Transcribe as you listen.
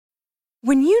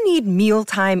When you need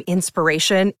mealtime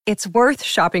inspiration, it's worth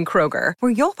shopping Kroger,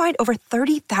 where you'll find over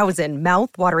 30,000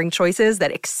 mouth-watering choices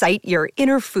that excite your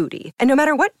inner foodie. And no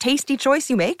matter what tasty choice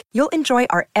you make, you'll enjoy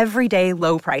our everyday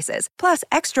low prices, plus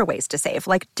extra ways to save,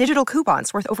 like digital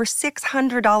coupons worth over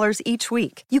 $600 each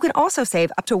week. You can also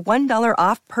save up to $1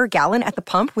 off per gallon at the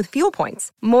pump with fuel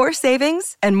points. More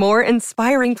savings and more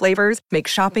inspiring flavors make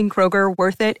shopping Kroger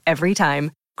worth it every time.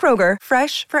 Kroger,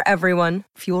 fresh for everyone.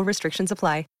 Fuel restrictions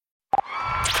apply. We're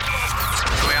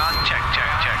on. Check.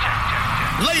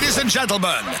 Ladies and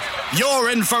gentlemen, you're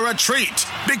in for a treat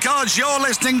because you're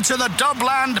listening to the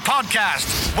Dubland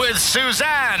Podcast with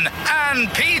Suzanne and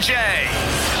PJ.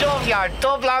 Shove your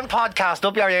Dubland Podcast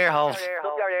up your ear holes.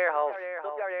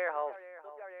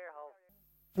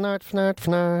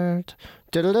 Fnart.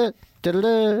 Diddle-do,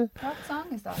 diddle-do. What song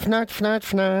is that?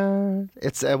 Fnart.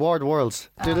 It's War of the Worlds.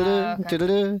 Diddle-do,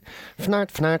 diddle-do.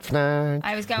 Fnart.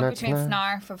 I was going between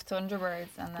Snarf of Thunderbirds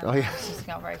and then it just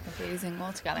got very confusing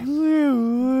altogether.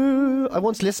 I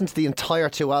once listened to the entire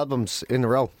 2 albums in a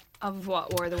row. Of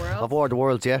what, War of the Worlds? Of War of the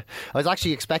Worlds, yeah. I was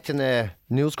actually expecting a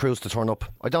news crews to turn up.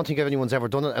 I don't think anyone's ever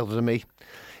done it other than me.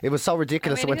 It was so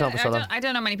ridiculous. It went on for so long. I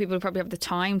don't know many people who probably have the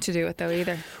time to do it though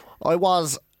either. I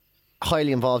was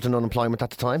highly involved in unemployment at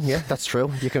the time. Yeah, that's true.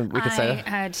 We could say it. I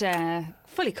had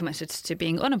fully committed to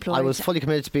being unemployed. I was fully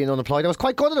committed to being unemployed. I was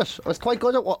quite good at it. I was quite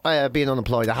good at being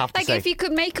unemployed, I have to say. Like, if you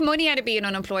could make money out of being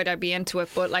unemployed, I'd be into it.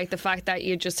 But like the fact that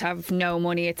you just have no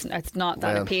money, it's not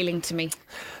that appealing to me.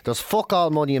 There's fuck all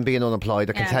money in being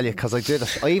unemployed, I can tell you, because I did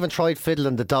it. I even tried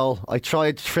fiddling the dole. I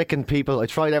tried tricking people. I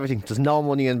tried everything. There's no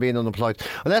money in being unemployed.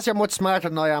 Unless you're much smarter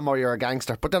than I am or you're a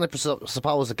gangster. But then I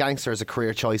suppose a gangster is a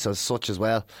career choice as such as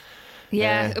well.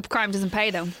 Yeah, crime doesn't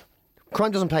pay though.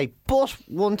 Crime doesn't pay, but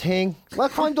one thing, well,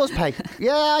 crime does pay.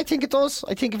 Yeah, I think it does.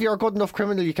 I think if you're a good enough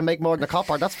criminal, you can make more than a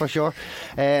copper, that's for sure.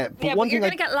 But you're going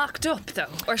to get locked up though,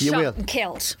 or shot and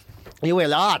killed. You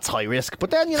will. It's high risk.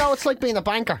 But then, it's like being a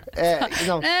banker. It's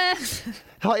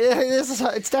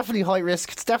definitely high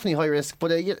risk. It's definitely high risk.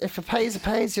 But if it pays, it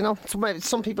pays.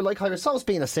 Some people like high risk. So is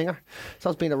being a singer. So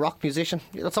is being a rock musician.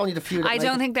 That's only the few. I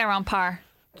don't think they're on par.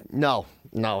 No.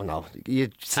 I'm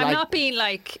not being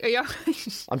like.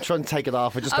 I'm trying to take it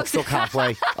off. I just got stuck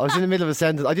halfway. I was in the middle of a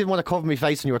sentence. I didn't want to cover my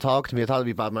face when you were talking to me. I thought it'd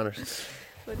be bad manners.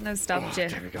 Wouldn't have stopped you.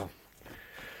 There we go.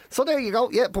 So there you go.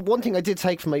 Yeah, but one thing I did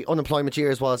take from my unemployment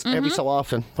years was every so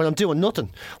often when I'm doing nothing,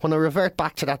 when I revert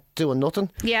back to that doing nothing,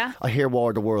 I hear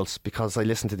War of the Worlds because I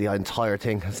listen to the entire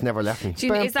thing. It's never left me.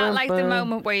 Is that like the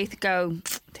moment where you go,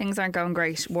 things aren't going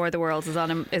great, War of the Worlds is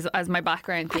on as my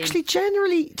background theme? Actually,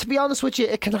 generally, to be honest with you,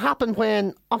 it can happen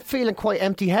when I'm feeling quite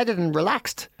empty-headed and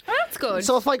relaxed. Oh, that's good.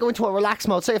 So if I go into a relaxed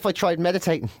mode, say if I tried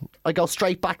meditating, I go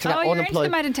straight back to that unemployed. You're into the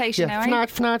meditation now,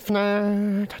 fnart.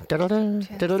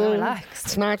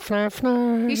 Relaxed.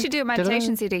 Fnart. You should do a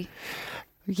meditation CD.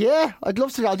 Yeah, I'd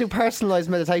love to. I'll do personalised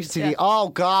meditation CD. Yeah. Oh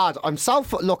God, I'm so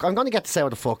look. I'm going to get this out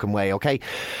of the fucking way, okay?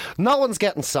 No one's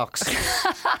getting socks.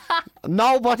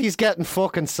 Nobody's getting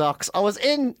fucking socks. I was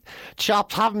in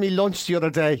Chopped having me lunch the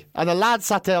other day, and a lad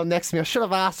sat down next to me. I should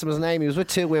have asked him his name. He was with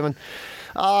 2 women.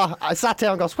 I sat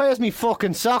down and goes, "Where's me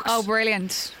fucking socks?" Oh,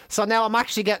 brilliant. So now I'm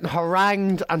actually getting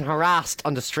harangued and harassed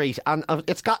on the street, and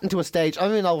it's gotten to a stage,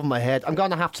 I'm in over my head. I'm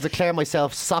going to have to declare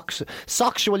myself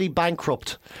sexually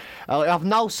bankrupt. I have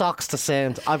no socks to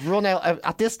send. I've run out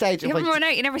at this stage. You haven't run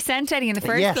out. You never sent any in the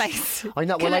first place. I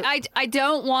know. I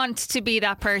don't want to be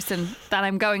that person that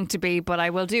I'm going to be, but I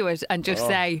will do it and just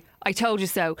say, I told you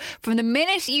so. From the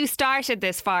minute you started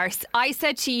this farce, I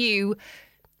said to you,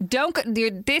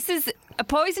 this is a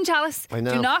poison chalice. I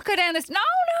know. Do not go down this. No,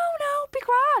 be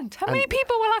grand. How many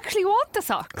people will actually want the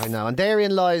socks? I know, and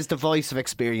therein lies the voice of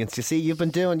experience. You see,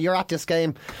 you're at this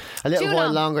game a little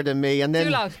while longer than me, and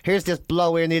then here's this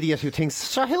blow-in idiot who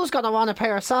thinks, sure, who's going to want a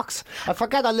pair of socks? I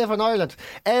forget I live in Ireland.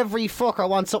 Every fucker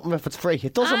wants something if it's free.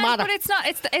 It doesn't matter. But it's not.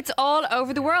 It's all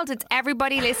over the world. It's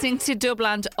everybody listening to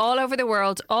Dubland all over the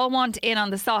world, all want in on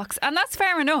the socks, and that's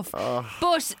fair enough.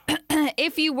 But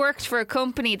if you worked for a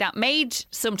company that made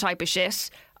some type of shit,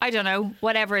 I don't know,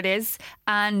 whatever it is,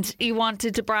 and you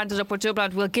wanted to brand it up with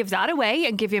Dubland, we'll give that away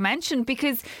and give you a mention,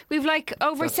 because we've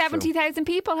over 70,000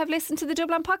 people have listened to the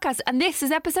Dubland podcast, and this is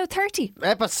episode 30.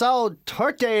 Episode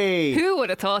 30. Who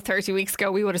would have thought 30 weeks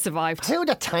ago we would have survived? Who would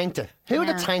have tanked it?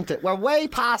 We're way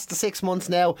past the 6 months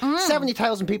now.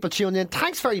 70,000 people tuning in.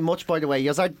 Thanks very much, by the way.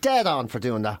 You are dead on for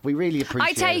doing that. We really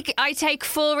appreciate it. I take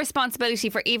full responsibility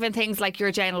for even things like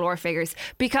your Jane Lore figures,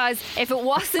 because if it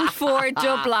wasn't for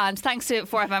Dubland, thanks to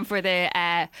 4FM for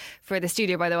the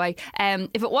studio, by the way,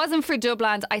 if it wasn't for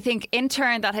Dubland, I think in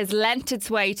turn that has lent its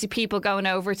way to people going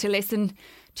over to listen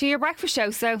to your breakfast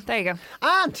show. So there you go.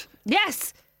 And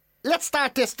yes, let's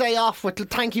start this day off with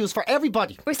thank yous for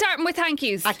everybody. We're starting with thank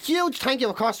yous. A huge thank you,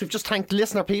 of course. We've just thanked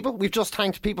listener people. We've just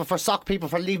thanked people for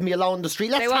leaving me alone in the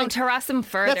street. They won't harass them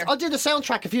further. I'll do the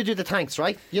soundtrack if you do the thanks,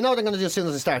 right? You know what I'm going to do as soon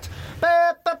as I start.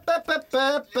 Ba, ba, ba, ba,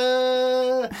 ba,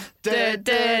 ba. Da,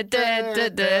 da, da, da,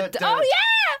 da, da. Oh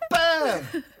yeah! Ba,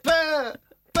 ba.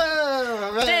 Go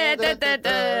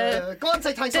on,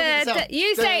 say thanks.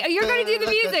 You say, you're going to do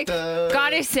the music.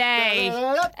 Gotta say,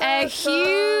 a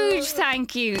huge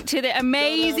thank you to the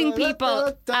amazing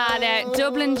people at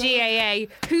Dublin GAA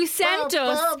who sent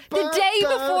us, the day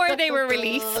before they were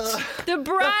released, the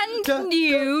brand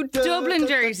new Dublin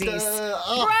jerseys.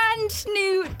 Brand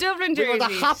new Dublin jerseys. They were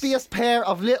the happiest pair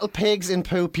of little pigs in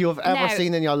poop you have ever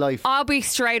seen in your life. I'll be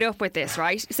straight up with this,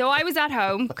 right? So I was at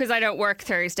home because I don't work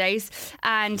Thursdays.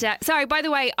 And sorry, by the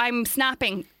way, I'm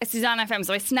snapping Suzanne FM,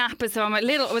 so I snap it, so I'm a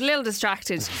little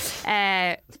distracted. It's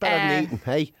better than eating,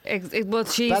 hey? Well,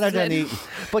 Jesus. Better than eating.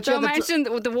 But so I mentioned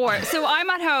the war. So I'm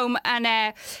at home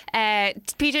and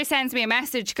PJ sends me a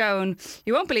message going,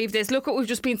 you won't believe this, look what we've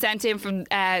just been sent in from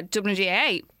Dublin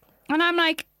GAA. And I'm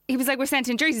like, he was like, we're sent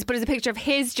in jerseys, but it's a picture of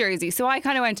his jersey. So I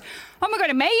kind of went, oh my God,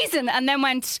 amazing. And then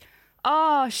went,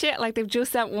 oh shit, like they've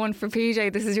just sent one for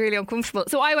PJ. This is really uncomfortable.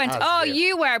 So I went,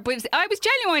 you were. But I was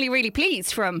genuinely really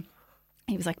pleased from.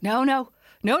 He was like, no.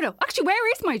 Actually,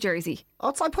 where is my jersey?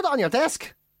 Oh, I put it on your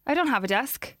desk. I don't have a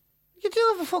desk. You do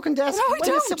have a fucking desk. No, I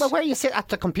don't. Where you sit at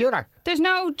the computer. There's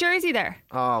no jersey there.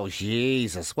 Oh,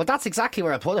 Jesus. Well, that's exactly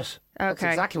where I put it. Okay. That's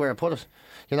exactly where I put it.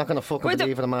 You're not going to fucking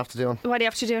believe what I'm after doing. What are you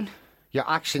after doing? You're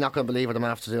actually not going to believe what I'm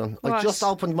after doing. What? I just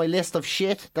opened my list of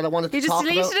shit that I wanted to talk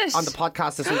about on the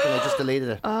podcast this week and I just deleted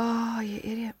it. Oh, you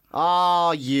idiot.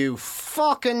 Oh, you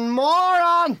fucking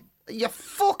moron. You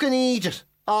fucking idiot.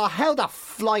 Oh, how the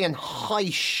flying high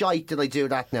shite did I do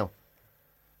that now?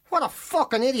 What a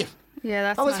fucking idiot. Yeah,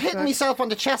 that's I was not hitting good. myself on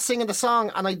the chest singing the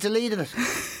song and I deleted it.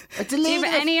 Do you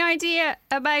have any idea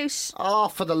about... Oh,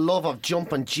 for the love of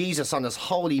jumping Jesus on his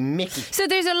holy Mickey. So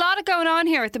there's a lot going on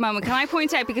here at the moment. Can I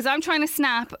point out, because I'm trying to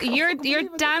snap, you're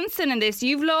dancing in this,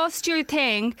 you've lost your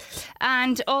thing,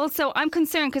 and also I'm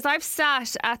concerned because I've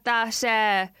sat at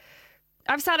that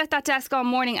desk all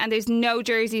morning and there's no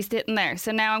jersey sitting there.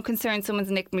 So now I'm concerned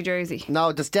someone's nicked my jersey. No,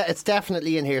 it's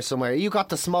definitely in here somewhere. You got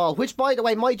the small, which, by the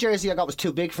way, my jersey I got was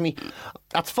too big for me.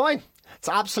 That's fine. It's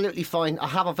absolutely fine. I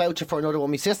have a voucher for another one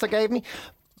my sister gave me.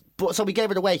 But, so we gave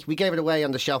it away. We gave it away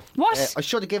on the show. What? I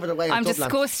should have given it away. I'm Dublin.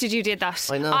 disgusted you did that.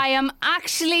 I know. I am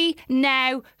actually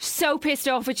now so pissed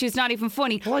off, which is not even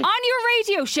funny. Why? On your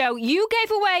radio show, you gave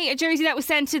away a jersey that was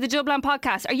sent to the Dublin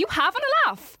podcast. Are you having a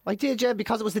laugh? I did, yeah,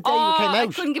 because it was the day you came out. I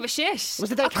couldn't give a shit. Was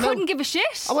the day I it came out? couldn't give a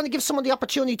shit. I want to give someone the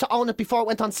opportunity to own it before it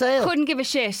went on sale. Couldn't give a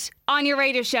shit. On your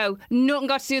radio show, nothing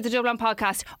got to do with the Dublin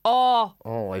podcast. Oh,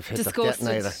 I've hit disgusted.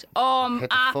 the detonator. Oh, I'm Hit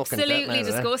the fucking absolutely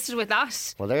detonator, disgusted with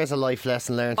that. Well, there's a life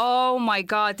lesson learned. Oh my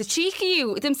God, the cheek of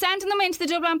you, them sending them into the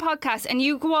Dublin podcast and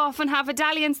you go off and have a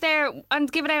dalliance there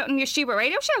and give it out on your stupid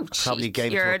radio show. Probably Cheek, gave it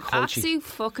to you're a an country. absolute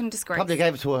fucking disgrace. Probably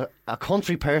gave it to a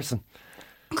country person.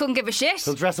 Couldn't give a shit.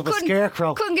 He'll dress up as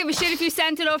Scarecrow. Couldn't give a shit if you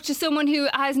sent it off to someone who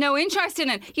has no interest in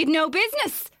it. You'd no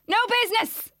business. No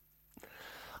business.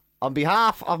 On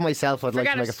behalf of myself, I'd like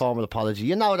Forget to make it. a formal apology.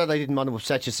 You know that I didn't want to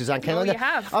upset you, Suzanne. No, you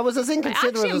have. I was as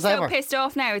inconsiderate Actually, I'm as so ever. pissed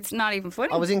off now. It's not even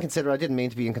funny. I was inconsiderate. I didn't mean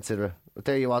to be inconsiderate. But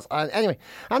there you was. Anyway,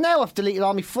 and now I've deleted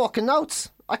all my fucking notes.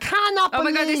 I cannot Oh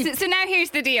my believe... God, so now here's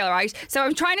the deal, right? So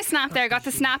I'm trying to snap there, got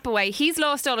the snap away. He's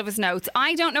lost all of his notes.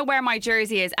 I don't know where my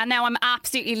jersey is, and now I'm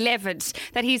absolutely livid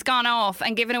that he's gone off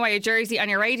and given away a jersey on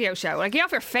your radio show. Like, get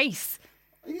off your face.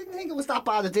 I didn't think it was that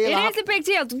bad a deal. It is a big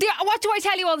deal. What do I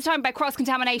tell you all the time about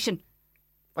cross-contamination?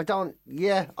 I don't...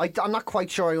 Yeah, I'm not quite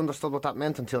sure I understood what that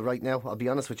meant until right now. I'll be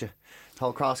honest with you. The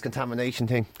whole cross-contamination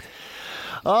thing.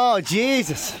 Oh,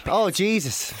 Jesus. Oh,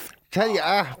 Jesus. Tell you,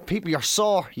 people, you're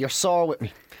sore. You're sore with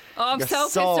me. Oh, I'm You're so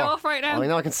pissed sore. off right now. I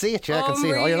know, I can see it, yeah, I Oh, can I'm see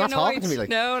it. Oh, really you're not talking to me annoyed. like.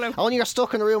 No. Only you're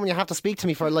stuck in a room and you have to speak to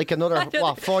me for like another,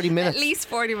 40 minutes? At least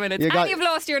 40 minutes. You got- And you've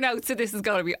lost your notes, so this is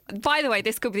going to be... By the way,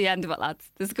 this could be the end of it, lads.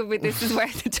 This is where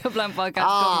the Dublin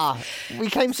podcast goes. We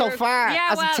came so far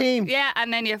as a team. Yeah,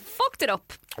 and then you fucked it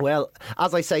up. Well,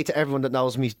 as I say to everyone that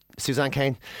knows me, Suzanne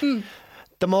Kane,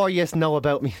 the more you know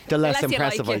about me, the less Unless you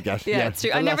impressive like I it. get. Yeah, it's true.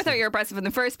 the I never less- thought you were impressive in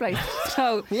the first place.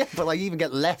 So... Yeah, but I even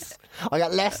get less. I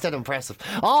got less than impressive.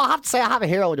 Oh, I have to say I have a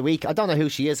hero of the week. I don't know who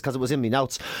she is because it was in my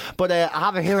notes. But I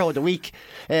have a hero of the week.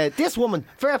 This woman,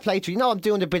 fair play to her. You know, I'm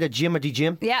doing a bit of gym.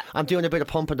 Yeah. I'm doing a bit of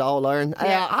pumping the old iron.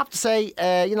 Yeah. I have to say,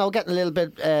 getting a little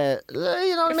bit, you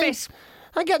know what I mean? Fit.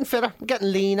 I'm getting fitter, I'm getting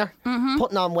leaner,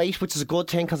 putting on weight, which is a good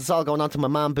thing because it's all going onto my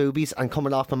man boobies and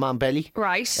coming off my man belly.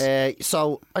 Right.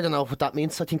 So I don't know what that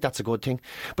means. I think that's a good thing.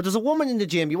 But there's a woman in the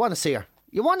gym. You want to see her.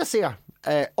 You want to see her.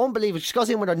 Unbelievable. She goes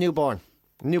in with her newborn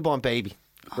baby.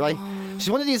 Right? She's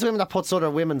one of these women that puts other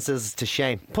women's to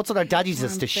shame. Puts other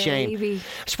daddies to shame.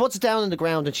 She puts it down on the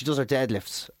ground and she does her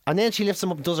deadlifts. And then she lifts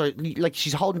them up and does her, like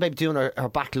she's holding the baby doing her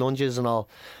back lunges and all.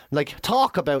 Like,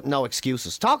 talk about no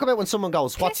excuses. Talk about when someone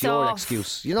goes, what's your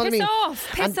excuse? You know what I mean?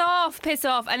 Piss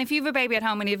off. And if you have a baby at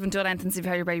home and you haven't done anything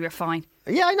to your baby, you're fine.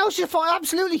 Yeah, I know she's fine,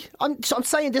 absolutely. I'm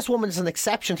saying this woman is an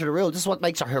exception to the rule. This is what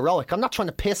makes her heroic. I'm not trying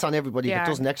to piss on everybody that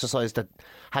doesn't exercise that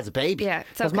has a baby. Yeah,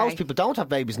 because most people don't have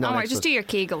babies now. Alright, just do your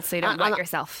Kegels so you don't wet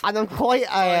yourself. And I'm quite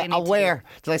aware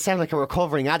that I sound like a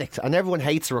recovering addict, and everyone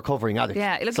hates a recovering addict.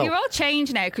 Yeah, look, you're all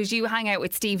changed now because you hang out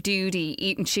with Steve Doody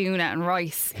eating tuna and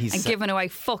rice and giving away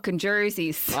fucking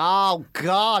jerseys. Oh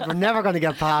God, we're never going to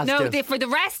get past this. For the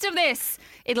rest of this,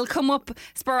 it'll come up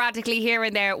sporadically here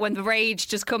and there when the rage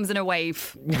just comes in a wave.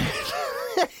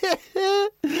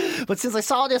 But since I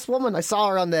saw this woman, I saw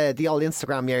her on the old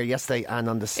Instagram here yesterday, and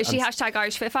on this. Is she hashtag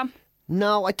Irish Fit Fam?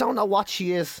 No, I don't know what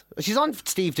she is. She's on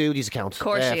Steve Doody's account. Of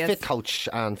course she is. Fit Coach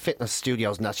and Fitness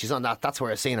Studios and that. She's on that. That's where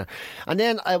I seen her. And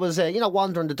then I was,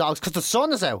 wandering the dogs because the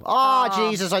sun is out. Oh,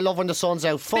 Jesus, I love when the sun's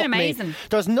out. Fuck amazing. Me.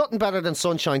 There's nothing better than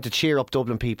sunshine to cheer up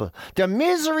Dublin people. The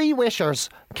misery wishers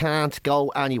can't go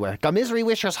anywhere. The misery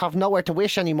wishers have nowhere to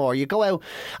wish anymore. You go out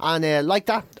and like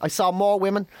that, I saw more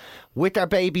women with their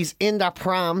babies in their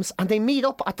prams, and they meet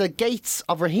up at the gates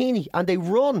of Raheny and they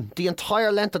run the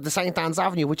entire length of the St. Anne's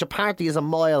Avenue, which apparently is a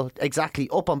mile exactly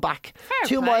up and back.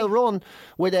 Fair 2-mile run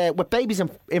with babies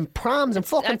in prams and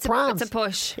fucking prams. That's a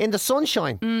push. In the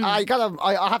sunshine. I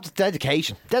have the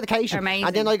dedication. Amazing.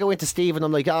 And then I go into Steve and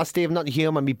I'm like, Steve, not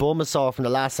human, my bum is sore from the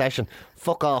last session.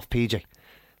 Fuck off, PJ.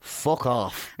 Fuck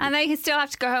off. And they still have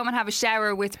to go home and have a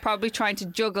shower with probably trying to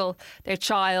juggle their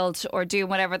child or do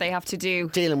whatever they have to do.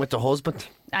 Dealing with the husband.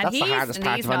 And that's the hardest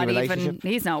part of any relationship.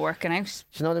 He's not working out.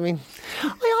 Do you know what I mean?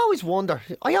 I always wonder,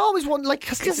 like,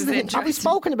 because this is the thing, have we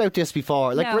spoken about this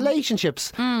before? Like,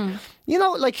 relationships. You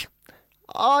know, like,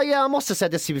 oh yeah, I must have said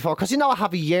this to you before, because I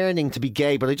have a yearning to be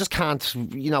gay, but I just can't,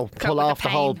 pull off the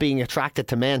whole being attracted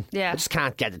to men. Yeah. I just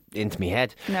can't get it into my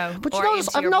head. No. But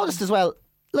I've noticed as well,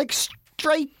 like,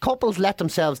 straight couples let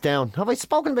themselves down. Have I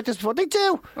spoken about this before? They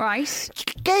do. Right.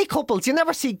 Gay couples, you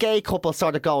never see gay couples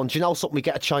sort of going, do you know something, we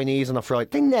get a Chinese on a Friday.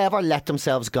 They never let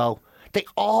themselves go. They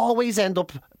always end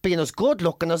up being as good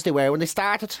looking as they were when they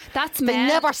started. That's men.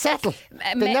 They never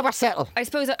settle. I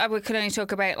suppose we could only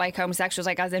talk about like homosexuals,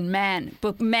 like as in men,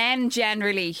 but men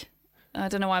generally. I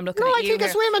don't know why I'm looking at you. No, I think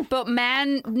it's women. But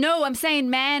men. No, I'm saying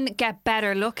men get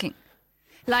better looking.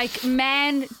 Like,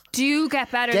 men do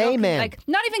get better gay looking. Men. Like,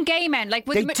 not even gay men. Like,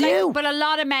 they do. But a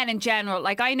lot of men in general.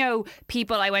 Like, I know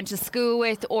people I went to school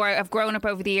with or have grown up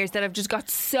over the years that have just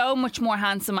got so much more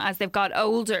handsome as they've got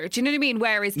older. Do you know what I mean?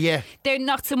 Whereas they're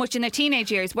not so much in their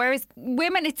teenage years. Whereas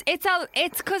women, it's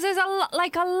because there's a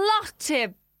lot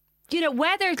to...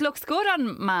 weather looks good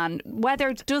on man.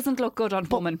 Weather doesn't look good on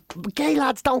woman. But gay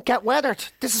lads don't get weathered.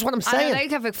 This is what I'm saying. They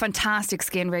have a fantastic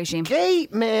skin regime. Gay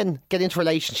men get into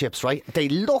relationships, right? They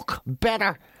look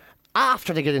better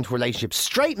after they get into relationships.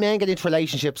 Straight men get into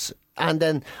relationships and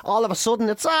then all of a sudden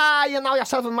it's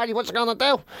yourself and Maddie, what you gonna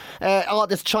do?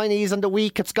 This Chinese in the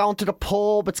week, it's going to the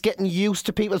pub, it's getting used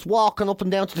to people, it's walking up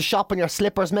and down to the shop in your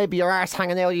slippers, maybe your arse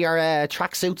hanging out of your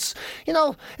tracksuits.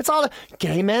 It's all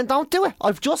gay men don't do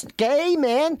it. Gay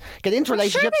men get into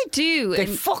relationships. Sure they do. They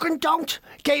fucking don't.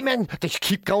 Gay men, they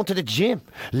keep going to the gym,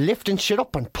 lifting shit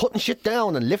up and putting shit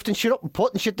down and lifting shit up and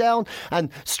putting shit down.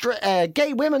 And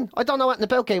gay women, I don't know anything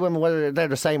about gay women, whether they're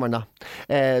the same or not.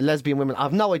 Lesbian women, I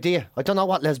have no idea. I don't know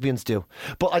what lesbians do,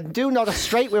 but I do know that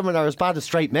straight women are as bad as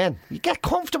straight men. You get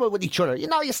comfortable with each other.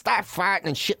 You start farting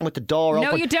and shitting with the door open.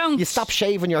 No, you don't. You stop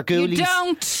shaving your ghoulies. You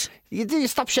don't. You do. You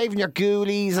stop shaving your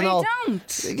ghoulies and all. I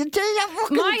don't. You do. You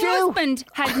fucking My do. husband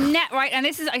has right, and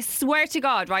this is, I swear to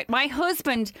God, right. My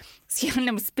husband,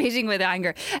 I'm spitting with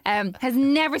anger, has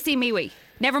never seen me wee.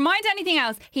 Never mind anything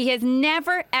else. He has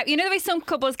never, the way some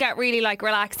couples get really like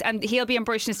relaxed and he'll be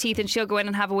brushing his teeth and she'll go in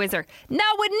and have a whizzer. No,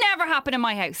 would never happen in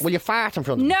my house. Will you fart in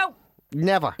front of him? No.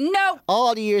 Never. No.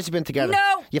 All the years you've been together.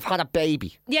 No. You've had a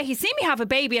baby. Yeah, he's seen me have a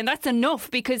baby and that's enough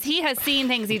because he has seen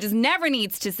things he just never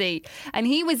needs to see. And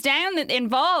he was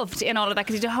involved in all of that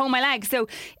because he did hold my leg. So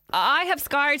I have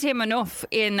scarred him enough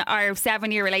in our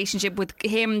 7-year relationship with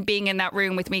him being in that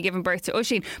room with me giving birth to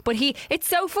Oisín. But it's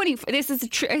so funny. This is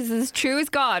as true as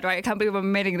God, right? I can't believe I'm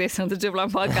admitting this on the Dublin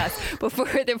podcast. But for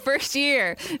the first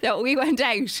year that we went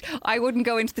out, I wouldn't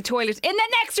go into the toilet in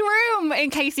the next room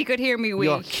in case he could hear me wee.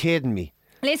 You're kidding me.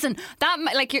 Listen,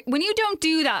 when you don't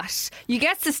do that, you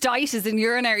get cystitis and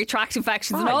urinary tract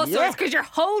infections and all sorts because you're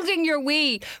holding your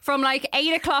wee from like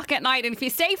 8 o'clock at night. And if you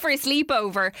stay for a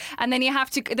sleepover and then you have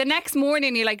to, the next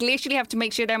morning you like literally have to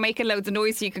make sure they're making loads of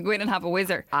noise so you can go in and have a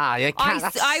whizzer. You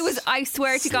can't. I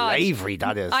swear to God. Slavery,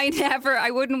 that is. I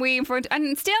wouldn't wee in front,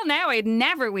 and still now I'd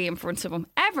never wee in front of him.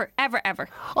 Ever, ever, ever.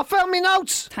 I found me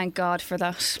notes. Thank God for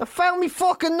that. I found me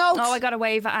fucking notes. Oh, I got a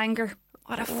wave of anger.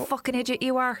 What a fucking idiot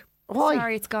you are. Why?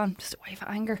 Sorry, it's gone. Just a wave of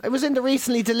anger. It was in the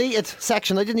recently deleted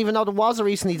section. I didn't even know there was a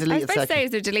recently I was deleted about to section. say it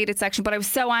was the deleted section, but I was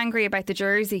so angry about the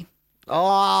jersey.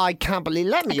 Oh, I can't believe.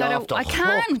 Let me off the I hook.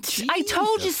 can't. I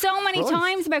told you so many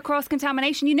times about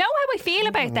cross-contamination. You know how I feel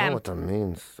about I don't them. know what that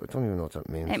means. I don't even know what that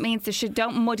means. It means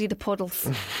don't muddy the puddles.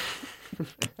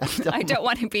 I don't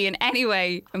want to be in any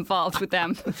way involved with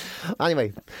them.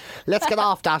 Anyway, let's get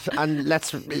off that and let's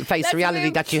face the reality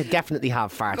move. that you definitely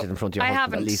have farted in front of your I husband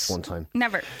haven't. at least one time.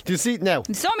 Never. Do you see it now?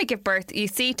 You saw me give birth. You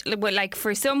see, like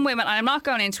for some women, and I'm not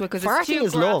going into it because it's Farting too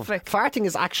is love. graphic. Farting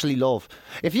is actually love.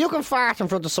 If you can fart in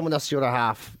front of someone that's your other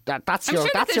half, that's I'm your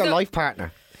sure that's there's your life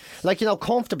partner. Like,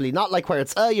 comfortably, not like where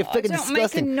it's you're fucking Don't disgusting.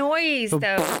 make a noise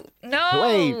though. No.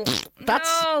 Wait,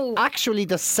 that's no. actually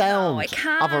the sound I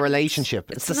can't. of a relationship.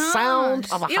 It's the not. sound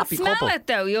of a You'll happy smell couple. it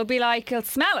though. You'll be like, you'll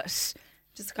smell it.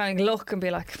 Just kind of look and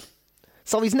be like.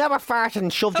 So he's never farted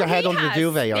and shoved your head he under has. the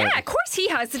duvet, or Yeah, of course he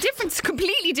has. It's a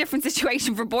completely different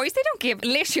situation for boys. They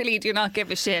do not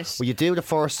give a shit. Well, you do the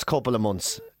first couple of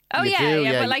months. Oh, You yeah,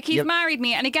 do, but like he's You- married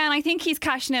me. And again, I think he's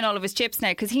cashing in all of his chips now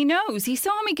because he knows. He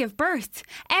saw me give birth.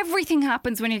 Everything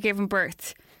happens when you're giving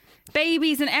birth.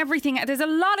 Babies and everything. There's a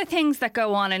lot of things that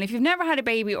go on. And if you've never had a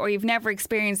baby or you've never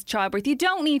experienced childbirth, you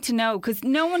don't need to know because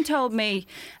no one told me.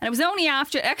 And it was only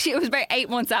it was about 8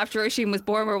 months after Oisin was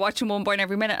born. We were watching One Born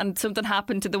Every Minute and something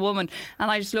happened to the woman.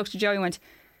 And I just looked at Joey and went,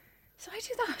 "So I do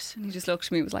that?" And he just looked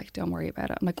at me and was like, "Don't worry about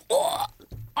it." I'm like, "Oh,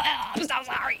 I'm so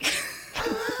sorry."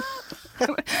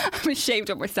 I'm ashamed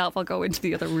of myself. I'll go into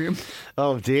the other room.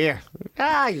 Oh dear.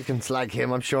 You can slag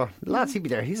him, I'm sure. Lads, he'd be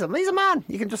there. He's a man.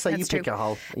 You can just say That's you pick true. your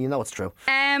hole. You know it's true.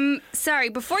 Sorry,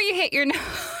 before you hit your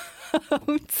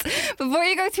notes, before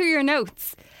you go through your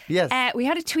notes, Yes. we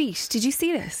had a tweet. Did you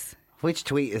see this? Which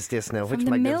tweet is this now? From Which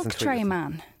the magnificent milk tweet tray is it?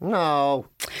 man. No.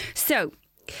 So,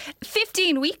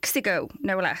 15 weeks ago,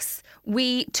 no less,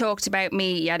 we talked about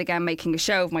me yet again making a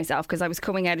show of myself because I was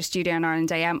coming out of Studio in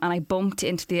Ireland AM and I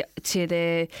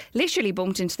literally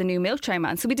bumped into the new milk tray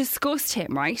man. So we discussed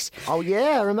him, right? Oh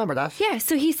yeah, I remember that. Yeah,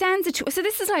 so he sends so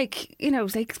this is like, it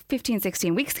was like 15,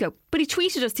 16 weeks ago. But he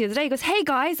tweeted us the other day. He goes, "Hey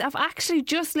guys, I've actually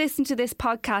just listened to this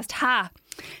podcast. Ha.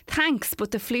 Thanks,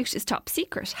 but the flute is top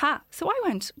secret. Ha." So I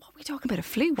went, "What are we talking about, a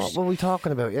flute?" What were we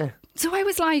talking about? Yeah. So I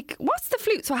was like, "What's the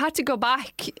flute?" So I had to go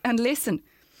back and listen.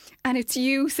 And it's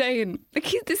you saying, like,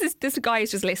 this guy has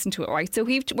just listened to it, right? So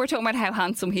we're talking about how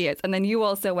handsome he is. And then you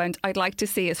also went, "I'd like to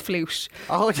see his flute."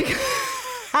 Oh.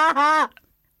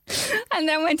 And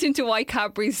then went into why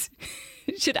Cadbury's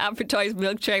should advertise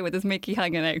milk tray with his Mickey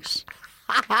hanging out.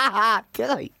 Did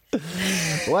I?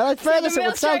 Well, in fairness, The it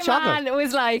would sell milk tray chocolate. man, it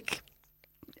was like,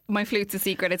 "My flute's a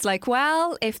secret." It's like,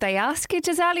 well, if they ask you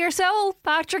to sell your soul,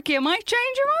 Patrick, you might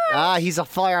change your mind. He's a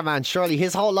fireman. Surely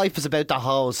his whole life is about the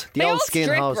hose, the They old all skin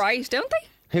strip, hose. right, don't they?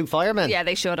 Who, firemen? Yeah,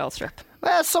 they should all strip.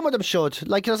 Well, some of them should.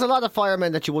 Like, there's a lot of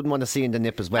firemen that you wouldn't want to see in the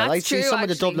nip as well. That's I see true, some of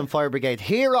the actually. Dublin Fire Brigade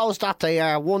heroes that they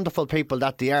are, wonderful people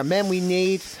that they are, men we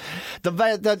need.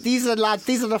 These are the lads.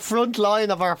 These are the front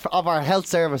line of our health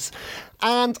service.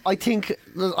 And I think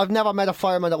I've never met a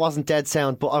fireman that wasn't dead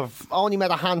sound, but I've only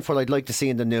met a handful I'd like to see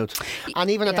in the nude.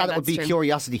 And even at Yeah, that, it would that's be true.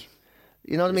 curiosity.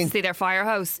 You know what I mean? See their fire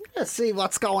hose. Let's see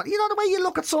what's going. You know the way you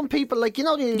look at some people, like you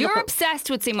You're look at-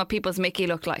 obsessed with seeing what people's Mickey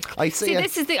look like. I see it.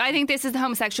 I think this is the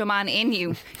homosexual man in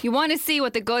you. You want to see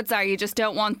what the goods are. You just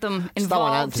don't want them Just don't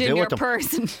want involved anything to in do your with them.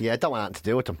 person. Yeah, I don't want anything to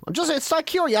do with them. It's like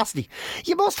curiosity.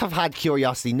 You must have had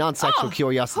curiosity, non-sexual Oh,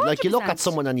 curiosity. Like you look 100%. at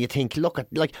someone and you think, look at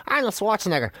like Arnold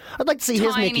Schwarzenegger. I'd like to see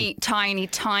his Mickey.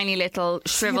 Tiny little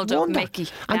shriveled You'd up wonder. Mickey.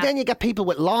 And Yeah. then you get people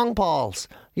with long balls.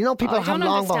 You know, people I that have don't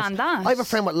long balls. understand that. I have a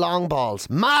friend with long balls,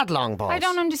 mad long balls. I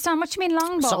don't understand. What do you mean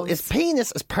long balls? So his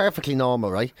penis is perfectly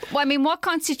normal, right? Well, I mean, what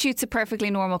constitutes a perfectly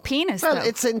normal penis? Well, though?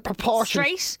 it's in proportion.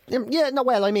 Straight? Yeah, no,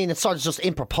 well, I mean, it's sort of just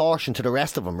in proportion to the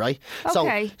rest of them, right?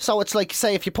 Okay. So it's like,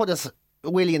 say, if you put his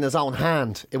willy in his own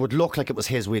hand, it would look like it was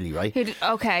his willy, right?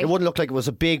 Okay. It wouldn't look like it was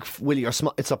a big willy or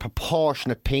small. It's a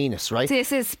proportionate penis, right?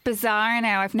 This is bizarre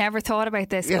now. I've never thought about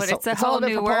this, Yeah, but so it's a it's all whole about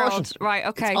new proportion. world. Right,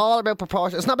 okay. It's all about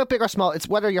proportion. It's not about big or small. It's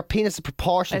whether your penis is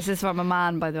proportionate. This is from a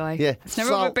man, by the way. Yeah. It's never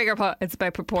So- about bigger, it's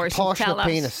about proportion. Proportionate Tell that.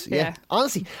 penis, yeah.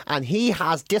 Honestly, and he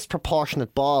has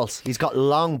disproportionate balls. He's got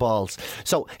long balls,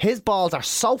 so his balls are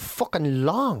so fucking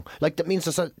long. Like that means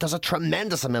there's a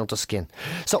tremendous amount of skin.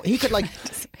 So he could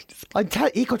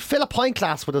he could fill a pint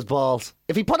glass with his balls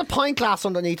if he put a pint glass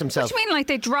underneath himself. What do you mean, like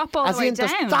they drop all As the way in,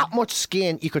 there's down? that much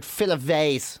skin, you could fill a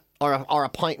vase. Or a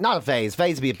pint, not a vase.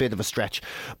 Vase would be a bit of a stretch,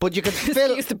 but you could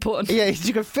fill. Excuse the pun. Yeah,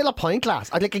 you could fill a pint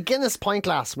glass. I'd like a Guinness pint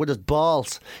glass with his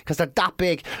balls because they're that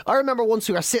big. I remember once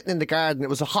we were sitting in the garden. It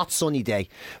was a hot sunny day,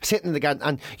 sitting in the garden,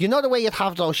 and you know the way you'd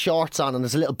have those shorts on, and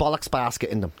there's a little bollocks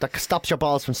basket in them that stops your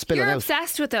balls from spilling You're out.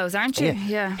 obsessed with those, aren't you?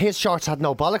 Yeah. His shorts had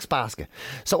no bollocks basket,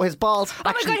 so his balls.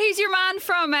 Oh my God, he's your man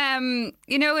from,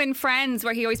 in Friends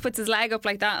where he always puts his leg up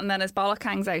like that and then his bollock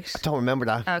hangs out. Don't remember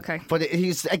that. Okay. But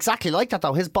he's exactly like that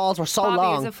though. His balls were so Bobby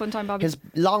long. is a fun time, Bobby. His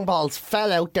long balls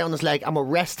fell out down his leg and were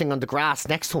resting on the grass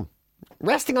next to him.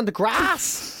 Resting on the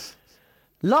grass.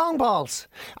 Long balls.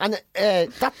 And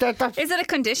that Is it a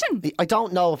condition? I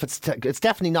don't know if it's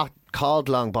definitely not called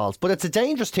long balls, but it's a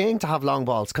dangerous thing to have long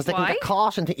balls because they can Why? get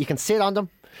caught and you can sit on them.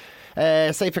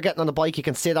 Say if you're getting on a bike, you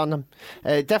can sit on them.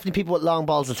 Definitely people with long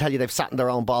balls will tell you they've sat on their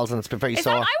own balls and it's been very Is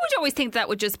sore. that, I would always think that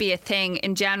would just be a thing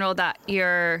in general that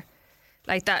you're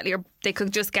like that. They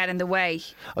could just get in the way.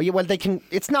 Oh yeah, well they can.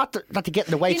 It's not that they get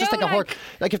in the way. It's You just know, like a hurt.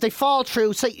 Like if they fall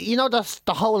through, say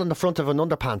the hole in the front of an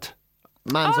underpant,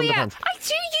 man's Oh yeah, underpant.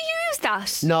 do you use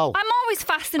that? No. I'm always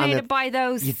fascinated And by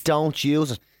those. You don't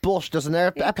use it, but there's an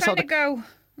episode. kind of go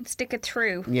and stick it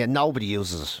through. Yeah, nobody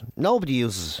uses it. Nobody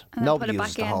uses it. then Nobody put it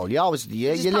uses back the in. hole. You always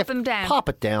you Just pop them down. Pop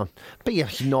it down. Be a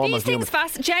normal These human.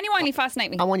 things genuinely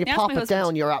fascinate me. And when you Ask pop my it husband.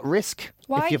 down, you're at risk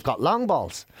Why? if you've got long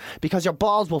balls. Because your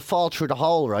balls will fall through the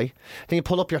hole, right? Then you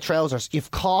pull up your trousers. You've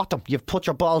caught them. You've put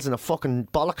your balls in a fucking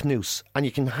bollock noose and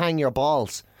you can hang your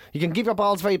balls. You can give your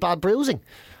balls very bad bruising.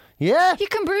 Yeah. You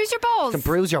can bruise your balls. You can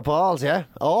bruise your balls, yeah.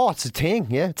 Oh, it's a thing,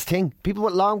 yeah, it's a thing. People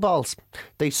with long balls,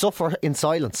 they suffer in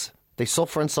silence. They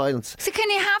suffer in silence. So can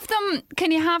you have them?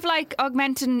 Can you have like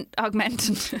augmentin,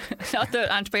 not the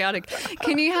antibiotic?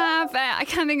 Can you have? I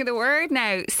can't think of the word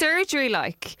now. Surgery,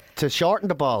 like. To shorten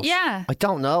the balls? Yeah. I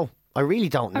don't know. I really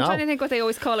don't know. I'm trying to think what they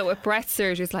always call it with breast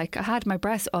surgery. It's like I had my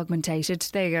breasts augmentated.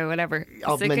 There you go, whatever.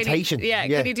 Augmentation, So can you, yeah.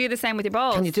 Can you do the same with your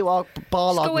balls? Can you do ball Just go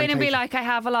augmentation? in and be like, I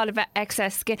have a lot of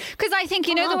excess skin because I think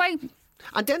the way.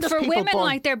 And then there's For people women, born-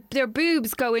 like their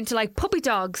boobs go into like puppy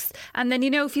dogs, and then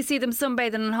if you see them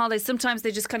sunbathing on holidays, sometimes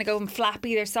they just kind of go and flap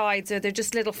either sides, or they're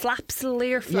just little flaps, little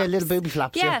ear flaps. Yeah, little booby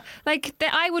flaps, yeah. like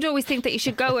I would always think that you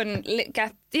should go and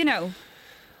get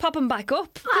pop them back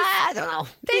up. I don't know.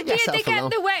 They Leave yourself get in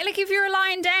alone. the way. Like if you were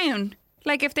lying down,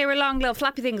 like if they were long little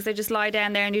flappy things, they just lie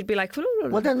down there, and you'd be like,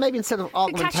 Well, then maybe instead of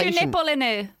augmentation, catch your nipple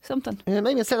in something. Yeah,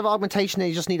 maybe instead of augmentation,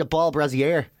 you just need a ball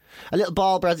brassiere. A little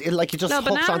ball brassiere, like you just Little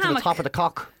hooks banana onto the hammock. top of the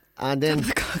cock. And then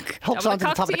cock. hooks Double onto the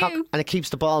cock top of to the cock you. and it keeps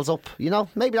the balls up.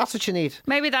 Maybe that's what you need.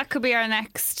 Maybe that could be our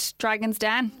next Dragon's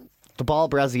Den. The ball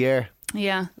brassiere.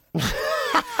 Yeah.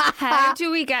 How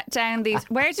do we get down these?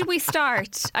 Where did we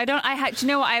start? Do you know what? I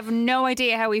have no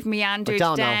idea how we've meandered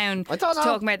down I don't know. to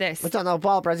talk about this. I don't know,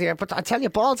 ball brassiere. But I tell you,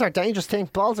 balls are a dangerous thing.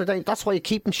 Balls are dangerous. That's why you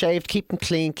keep them shaved, keep them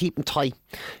clean, keep them tight.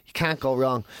 You can't go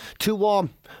wrong. Too warm,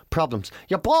 problems.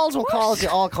 Your balls will cause you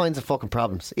all kinds of fucking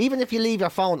problems. Even if you leave your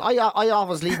phone. I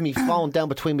always leave my phone down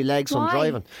between my legs when I'm Why?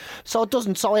 driving. So it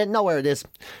doesn't, so I know where it is.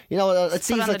 It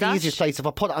seems on like the the dash. easiest place. If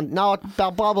I put it on, no, it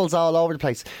bobbles all over the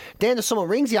place. Then if someone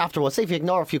rings you afterwards, say if you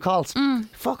ignore a few calls,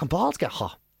 fucking balls get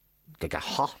hot. They get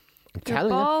hot. I'm Your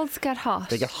telling you. balls get hot.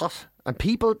 They get hot. And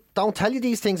people don't tell you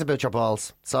these things about your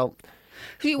balls. So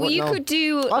You no. could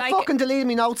do I like. fucking deleted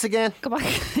my notes again. Come on.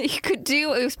 You could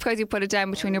do it was because you put it down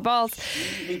between your balls.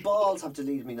 My balls have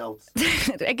deleted my notes.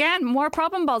 Again, more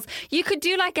problem balls. You could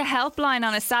do like a helpline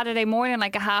on a Saturday morning,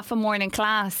 like a half a morning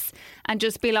class, and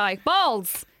just be like,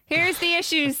 balls. Here's the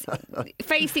issues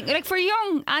facing, like for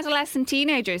young adolescent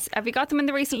teenagers. Have you got them in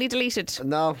the recently deleted?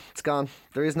 No, it's gone.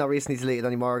 There is no recently deleted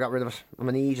anymore. I got rid of it. I'm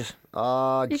an idiot.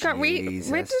 Oh, You got Jesus.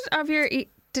 rid of your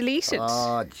deleted.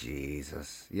 Oh,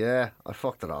 Jesus. Yeah, I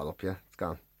fucked it all up, yeah. It's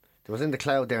gone. It was in the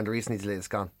cloud there and the recently deleted, it's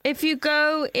gone. If you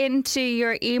go into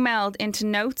your email, into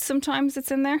notes, sometimes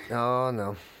it's in there. Oh,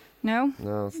 no. No?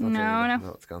 No, it's not No, there either. no.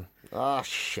 No, it's gone. Oh,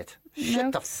 shit. Shit the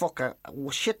Notes. fuck out.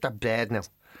 Shit the bed now.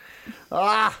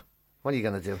 Ah! What are you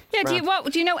going to do? Yeah,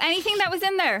 Grand. do you know anything that was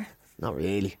in there? Not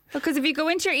really. Because if you go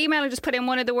into your email and just put in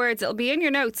one of the words, it'll be in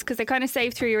your notes because they kind of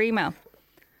save through your email.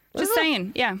 Just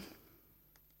saying, yeah.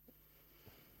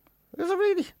 Is it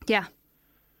really? Yeah.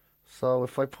 So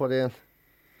if I put in,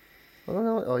 I don't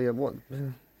know. Oh yeah, what?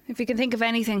 If you can think of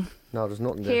anything. No, there's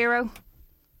nothing there. Hero.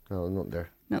 No, there's nothing there.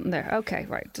 Nothing there. Okay,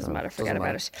 right. Doesn't matter. Forget doesn't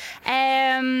about it.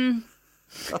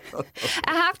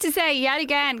 I have to say, yet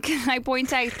again, can I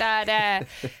point out that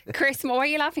Chris, why are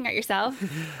you laughing at yourself?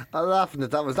 I'm laughing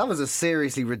at that was a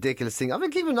seriously ridiculous thing. I've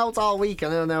been keeping notes all week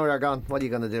and now they're gone. What are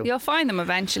you going to do? You'll find them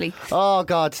eventually. Oh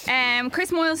God.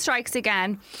 Chris Moyle strikes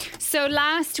again. So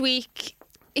last week,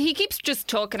 he keeps just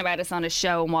talking about us on his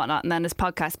show and whatnot and then his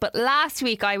podcast. But last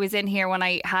week I was in here when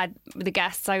I had the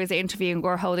guests I was interviewing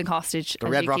were holding hostage. The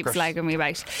as Red he keeps Rockers. slagging me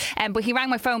about. But he rang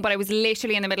my phone, but I was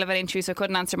literally in the middle of an interview, so I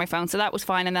couldn't answer my phone. So that was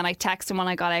fine. And then I texted him when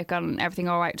I got out, got everything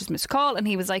all right, just missed a call. And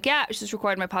he was like, yeah, I was just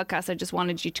recording my podcast. I just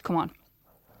wanted you to come on.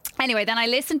 Anyway, then I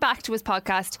listened back to his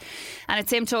podcast and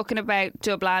it's him talking about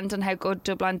Dubland and how good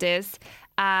Dubland is.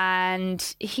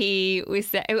 And he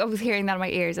was, I was hearing that in my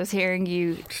ears. I was hearing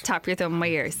you tap your thumb in my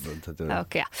ears.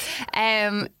 Okay.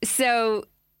 So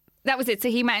that was it. So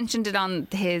he mentioned it on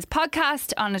his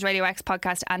podcast, on his Radio X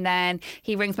podcast, and then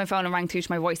he rings my phone and rang through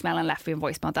to my voicemail and left me a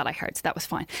voicemail that I heard. So that was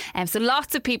fine. So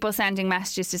lots of people sending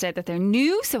messages to say that they're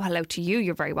new. So hello to you.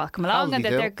 You're very welcome along. And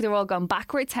that they're all gone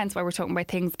backwards. Hence why we're talking about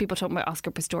things. People talking about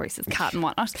Oscar Pistorius' cat and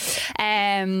whatnot.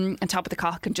 And Top of the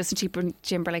Cock and Justin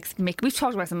Timberlake's Mick. We've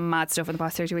talked about some mad stuff in the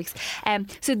past 30 weeks.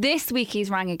 So this week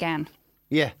he's rang again.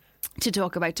 Yeah. To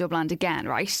talk about Dubland again,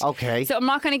 right? Okay. So I'm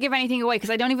not going to give anything away because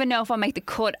I don't even know if I'll make the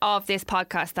cut of this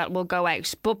podcast that will go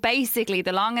out. But basically,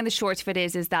 the long and the short of it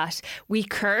is that we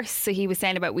curse. So he was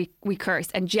saying about we curse,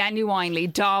 and genuinely,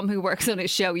 Dom, who works on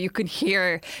his show, you can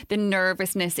hear the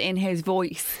nervousness in his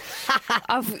voice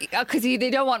because they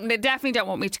definitely don't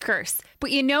want me to curse.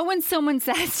 But you know when someone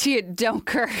says to you, "Don't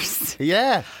curse."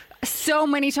 Yeah. So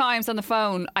many times on the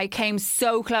phone I came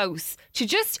so close to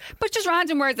just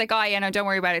random words like, oh yeah, no, don't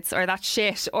worry about it, or that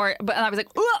shit, and I was like,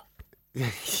 ugh.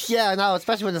 Yeah, no,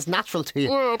 especially when it's natural to you.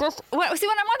 Well, see,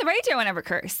 when I'm on the radio I never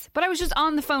curse, but I was just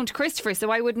on the phone to Christopher, so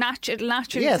I would naturally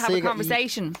just have a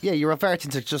conversation. You're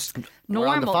reverting to just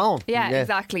normal. on the phone. Yeah,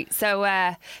 exactly. So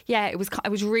it was I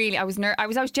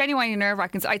was genuinely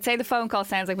nerve-wracking. So I'd say the phone call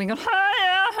sounds like me going,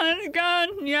 hi, how's it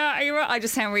going? Yeah, you're right. I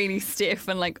just sound really stiff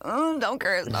and like, don't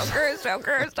curse.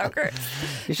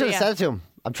 You should have said it to him.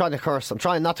 I'm trying to curse. I'm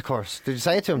trying not to curse. Did you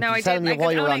say it to him? No, Did I you tell didn't. him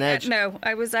while you were on edge? No,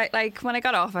 I was like when I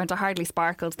got off, I hardly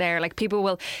sparkled there. Like people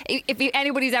will, if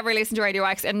anybody's ever listened to Radio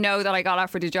X and know that I got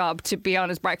offered a job to be on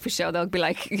his breakfast show, they'll be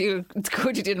like, it's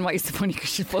good you didn't waste the money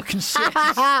because you fucking shit.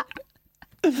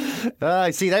 I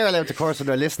see they're allowed to curse when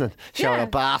they're listening. Shout out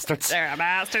bastards. They're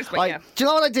bastards, but yeah. Do you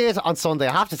know what I did on Sunday?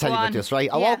 I have to tell you about this, right?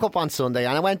 I woke up on Sunday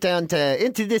and I went down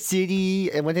into the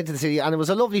city and it was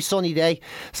a lovely sunny day.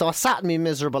 So I sat in my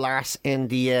miserable arse in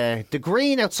the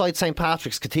green outside St.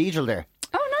 Patrick's Cathedral there.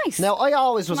 Oh, nice. Now, I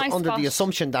always was Nice under spot. the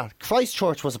assumption that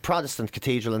Christchurch was a Protestant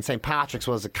cathedral and St. Patrick's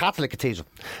was a Catholic cathedral.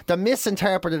 The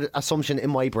misinterpreted assumption in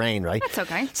my brain, right? That's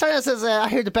okay. So I says, I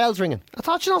hear the bells ringing. I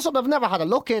thought, you know something, I've never had a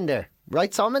look in there,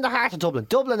 right? So I'm in the heart of Dublin,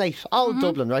 Dublin 8, old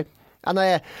Dublin, right? And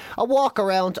I walk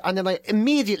around and then I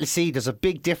immediately see there's a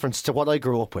big difference to what I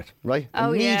grew up with, right?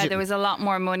 Oh yeah, there was a lot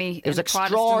more money. It was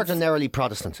extraordinarily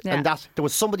Protestant. Yeah. And that there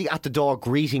was somebody at the door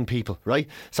greeting people, right?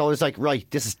 So I was like, right,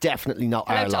 this is definitely not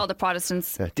Hello our to lot. all the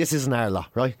Protestants. This isn't our lot,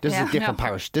 right? This is a different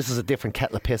parish. This is a different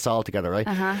kettle of piss altogether,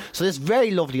 right? So this very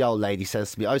lovely old lady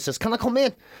says to me, I says, can I come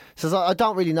in? Says, I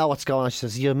don't really know what's going on. She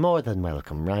says, you're more than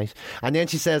welcome, right? And then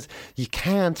she says, you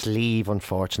can't leave,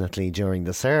 unfortunately, during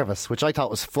the service, which I thought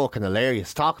was fucking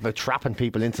hilarious. Talk about trapping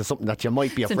people into something that you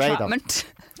might be afraid of.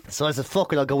 So I said,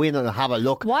 fuck it, I'll go in and I'll have a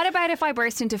look. What about if I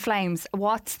burst into flames?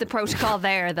 What's the protocol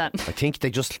there then? I think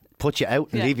they just put you out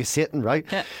and leave you sitting, right?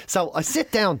 Yeah. So I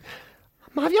sit down.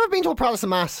 Have you ever been to a Protestant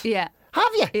Mass? Yeah.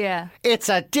 Have you? Yeah. It's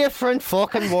a different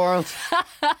fucking world.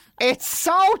 It's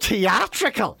so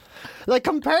theatrical. Like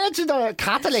compared to the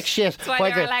Catholic shit. That's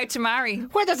why they're allowed to marry.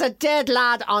 Where there's a dead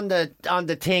lad on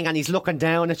the thing and he's looking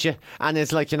down at you and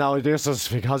it's like, you know, this is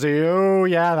because of you,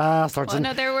 yeah, bastards. Well,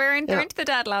 no, they're into the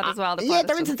dead lad as well. Yeah,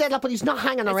 they're into the dead lad, but he's not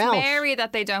hanging around. It's Mary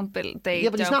that they don't. But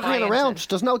he's not hanging around.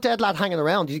 There's no dead lad hanging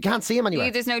around. You can't see him anywhere.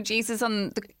 There's no Jesus on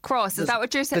the cross. Is that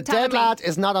what you're saying? The dead lad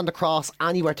is not on the cross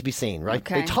anywhere to be seen, right?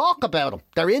 Okay. They talk about him.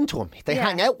 They're into him. They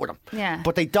hang out with him. Yeah.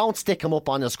 But they don't stick him up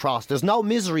on his cross cross. There's no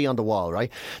misery on the wall,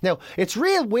 right? Now, it's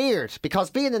real weird because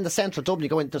being in the centre of Dublin, you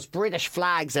go in, there's British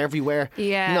flags everywhere.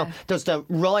 Yeah. You know, there's the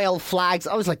royal flags.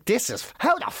 I was like,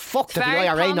 how the fuck did the Very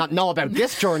IRA not know about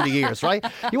this during the years, right?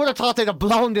 You would have thought they'd have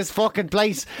blown this fucking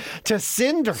place to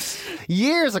cinders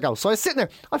years ago. So I was sitting there,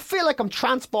 I feel like I'm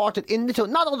transported into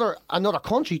not another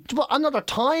country, but another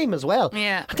time as well.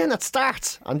 Yeah. And then it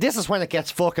starts, and this is when it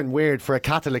gets fucking weird for a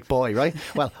Catholic boy, right?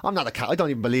 Well, I'm not a Catholic, I don't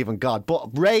even believe in God, but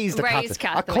raised Catholic,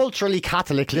 a culturally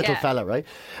Catholic little fella, right?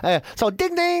 So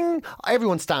ding ding,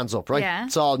 everyone stands up, right? Yeah.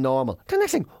 It's all normal. The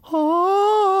next thing, It's a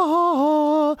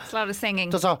lot of singing.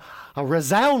 there's a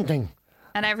resounding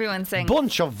And everyone sings.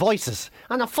 bunch of voices,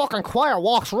 and a fucking choir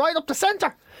walks right up the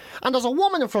centre. And there's a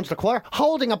woman in front of the choir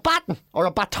holding a baton, or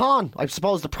a baton. I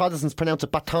suppose the Protestants pronounce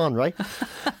it baton, right?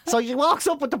 So she walks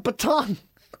up with the baton,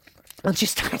 and she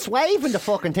starts waving the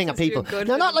fucking thing at people.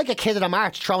 Now, not like a kid at a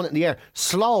march throwing it in the air.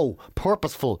 Slow,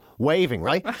 purposeful waving,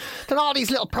 right? Then all these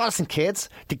little Protestant kids,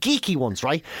 the geeky ones,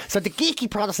 right? So the geeky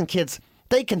Protestant kids,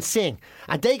 they can sing,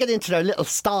 and they get into their little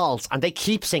stalls, and they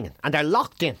keep singing, and they're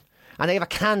locked in. And they have a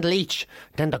candle each.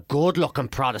 Then the good-looking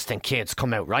Protestant kids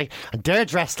come out, right? And they're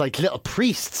dressed like little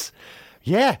priests.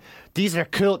 Yeah, these are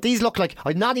cool. These look like,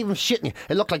 I'm not even shitting you,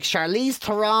 it looked like Charlize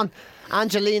Theron,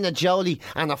 Angelina Jolie,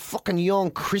 and a fucking young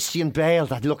Christian Bale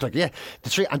that looked like, the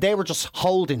three. And they were just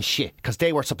holding shit because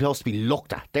they were supposed to be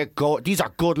looked at. These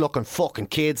are good-looking fucking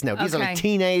kids now. These are like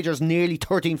teenagers, nearly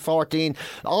 13, 14.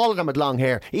 All of them had long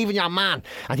hair. Even your man.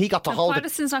 And he got to hold it.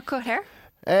 Protestants not cut hair?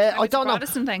 I don't know.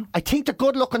 Protestant thing. I think the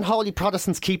good-looking holy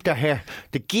Protestants keep their hair.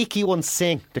 The geeky ones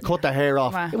sing. They cut their hair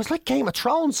off. Wow. It was like Game of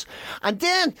Thrones. And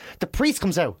then the priest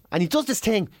comes out and he does this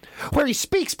thing where he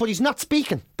speaks, but he's not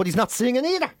speaking, but he's not singing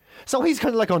either. So he's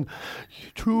kind of like on,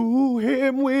 to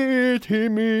him, with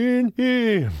him, in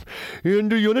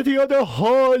the unity of the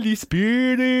Holy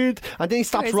Spirit. And then he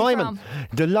stops rhyming.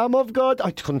 The Lamb of God.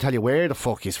 I couldn't tell you where the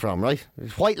fuck he's from, right?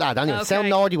 He's white lad, anyway. Okay. Sound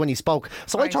Nordy when he spoke.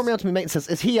 So I turned around to my mate and says,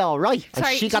 is he all right? And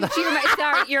Sorry, she got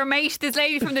sorry, your mate, this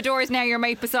lady from the door is now your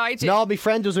mate beside you. No, my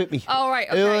friend was with me. Oh, right,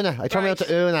 okay. Una. I turned around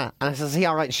to Una and I said, is he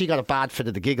all right? And she got a bad fit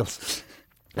of the giggles.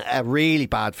 A really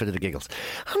bad fit of the giggles.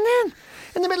 And then,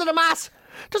 in the middle of the mass,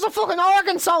 there's a fucking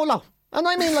organ solo. And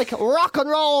I mean like rock and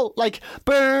roll, like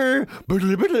and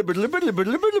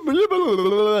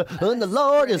the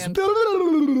Lord is.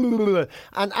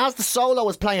 And as the solo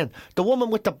is playing, the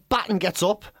woman with the baton gets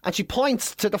up and she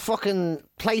points to the fucking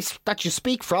place that you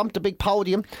speak from, the big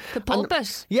podium. The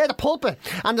pulpit? The pulpit.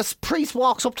 And the priest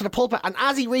walks up to the pulpit, and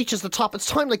as he reaches the top, it's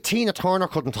time like Tina Turner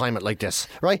couldn't time it like this,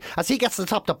 right? As he gets to the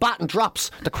top, the baton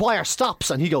drops, the choir stops,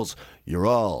 and he goes, "You're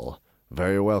all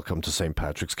very welcome to St.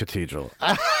 Patrick's Cathedral."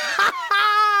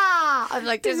 I'm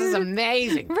like, this is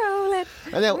amazing. Roll it.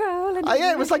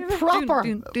 It was like proper.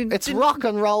 It's rock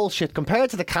and roll shit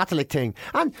compared to the Catholic thing.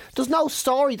 And there's no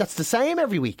story that's the same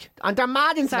every week. And they're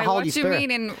mad into the Holy Spirit.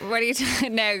 What do you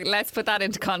mean now, let's put that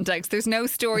into context. There's no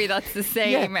story that's the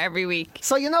same every week.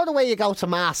 So you know the way you go to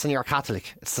Mass and you're a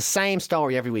Catholic? It's the same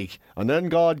story every week. And then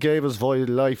God gave his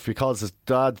vital life because his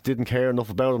dad didn't care enough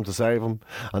about him to save him.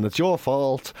 And it's your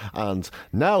fault. And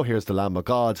now here's the Lamb of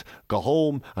God. Go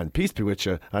home and peace be with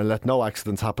you, and let no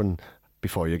accidents happen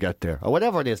before you get there, or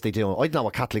whatever it is they do. I don't know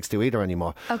what Catholics do either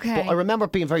anymore. Okay. But I remember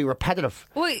it being very repetitive.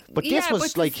 Well, but this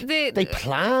was like they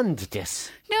planned this.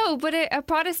 No, but a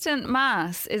Protestant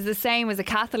Mass is the same as a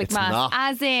Catholic It's Mass. not.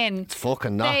 As in, It's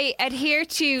fucking not. they adhere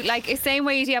to, like, the same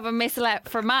way you have a missalette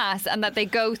for Mass and that they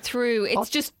go through. It's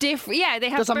just different. Yeah, they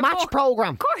have. There's a their match book.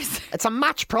 programme. Of course. It's a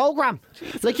match programme.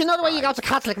 Like, you know the way you go to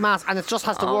Catholic Mass and it just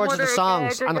has the words of the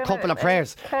songs and a couple of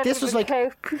prayers. This was like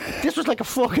a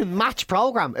fucking match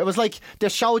programme. It was like the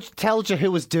show tells you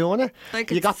who was doing it. Like,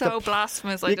 you it's got so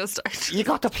blasphemous. I just. You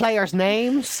got the players'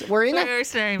 names. We're in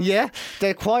Players' it. names. Yeah.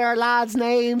 The choir lads'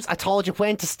 names. I told you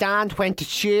when to stand, when to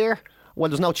cheer. Well,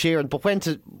 there's no cheering, but when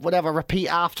to, whatever, repeat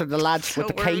after the lads with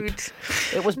the cape. rude.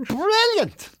 It was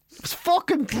brilliant. It was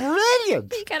fucking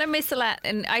brilliant. You get a missalette,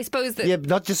 and I suppose that. Yeah,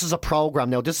 not this is a programme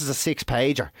now. This is a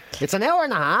 6-pager. It's an hour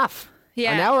and a half.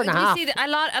 Yeah, an hour and a half. You see, a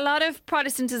lot of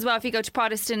Protestants as well. If you go to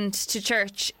Protestant to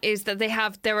church, is that they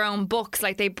have their own books.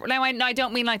 Like now, I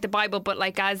don't mean like the Bible, but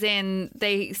like as in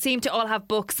they seem to all have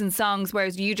books and songs,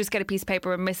 whereas you just get a piece of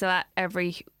paper with missalette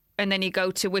every and then you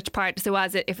go to which part. So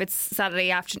if it's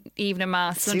Saturday evening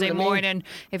mass, See Sunday what I mean? morning,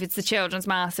 if it's the children's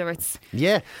mass, or it's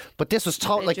Yeah, but this was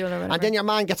totally like, Vigil or whatever. and then your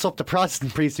man gets up the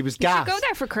Protestant priest. He was you should gassed. go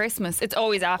there for Christmas. It's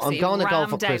always I'm absolutely going to go for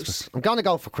rammed out. Christmas. I'm going to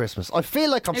go for Christmas. I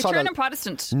feel like I'm You're sort turning of.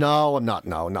 Protestant. No, I'm not.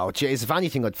 No. Jeez, if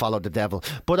anything, I'd follow the devil.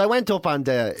 But I went up and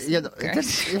I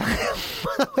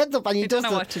went up and he don't does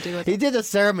know what to do with he it. did a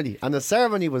ceremony, and the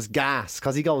ceremony was gas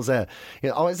because he goes, is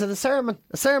it a sermon?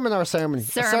 A sermon or a ceremony?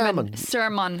 Sermon.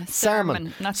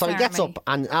 Not So he gets ceremony. up,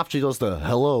 and after he does the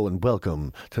hello and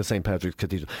welcome to St. Patrick's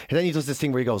Cathedral, and then he does this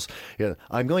thing where he goes,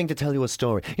 I'm going to tell you a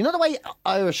story. You know the way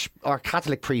Irish or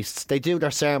Catholic priests, they do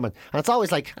their sermon, and it's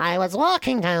always like, I was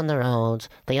walking down the road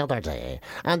the other day,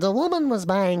 and a woman was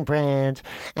buying bread,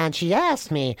 and she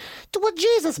asked me, would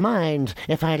Jesus mind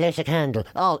if I lit a candle?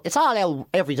 Oh, it's all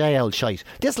everyday old shite.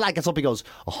 This lad gets up, he goes,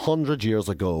 100 years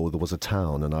ago there was a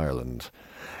town in Ireland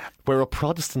where a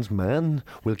Protestant man,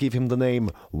 will give him the name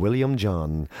William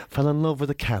John, fell in love with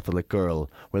a Catholic girl,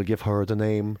 will give her the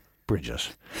name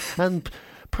Bridget. And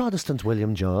Protestant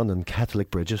William John and Catholic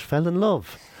Bridget fell in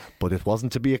love. But it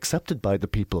wasn't to be accepted by the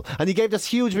people. And he gave this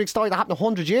huge big story that happened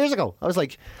 100 years ago. I was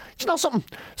like, you know something?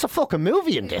 It's a fucking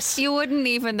movie in this. You wouldn't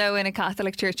even, though, in a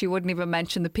Catholic church, you wouldn't even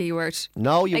mention the P word.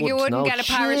 No, you like you wouldn't. wouldn't No. get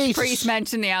a parish Jesus. priest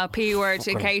mention the P word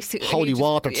in case Holy you just-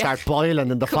 water would start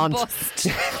boiling in the font.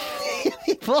 combust.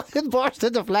 He fucking burst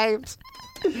into flames.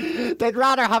 They'd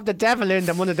rather have the devil in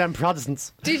than one of them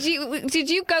Protestants. Did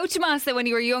you go to mass though when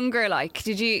you were younger? Like,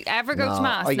 did you ever go to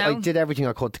mass? I did everything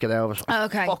I could to get out of it.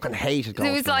 Okay. I fucking hated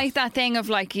going It was to mass. like that thing of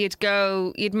like you'd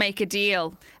make a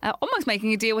deal, almost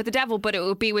making a deal with the devil, but it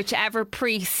would be whichever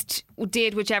priest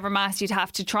did whichever mass, you'd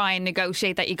have to try and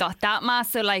negotiate that you got that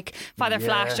mass. So like Father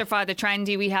Flash or Father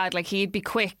Trendy, we had like he'd be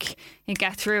quick, he'd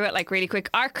get through it like really quick.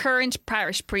 Our current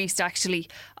parish priest actually,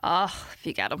 if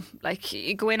you get him, like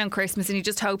you go in on Christmas and you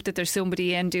just hope that there's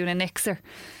somebody in doing a nixer.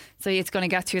 So it's going to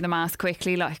get through the mass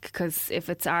quickly, like, because if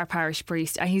it's our parish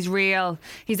priest, and he's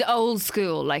old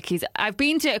school. Like I've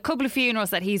been to a couple of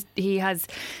funerals that he has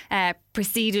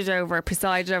presided over,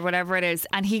 whatever it is,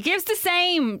 and he gives the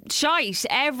same shite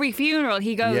every funeral.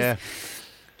 He goes, Yeah.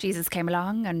 Jesus came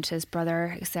along and his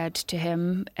brother said to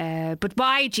him, but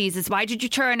why, Jesus, why did you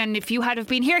turn? And if you had have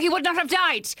been here, he would not have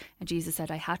died. And Jesus said,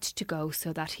 I had to go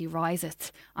so that he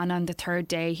riseth. And on the third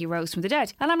day, he rose from the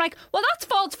dead. And I'm like, well, that's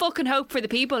false fucking hope for the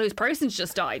people whose person's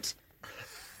just died.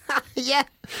 Yeah.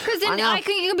 Because then you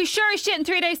can be sure as shit in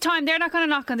 3 days' time, they're not going to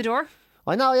knock on the door.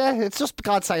 I know, yeah. It's just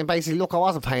God saying basically, look, I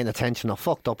wasn't paying attention. I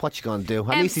fucked up. What you going to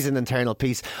do? At least he's in internal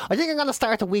peace. I think I'm going to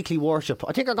start a weekly worship.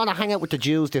 I think I'm going to hang out with the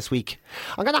Jews this week.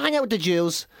 I'm going to hang out with the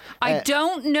Jews. I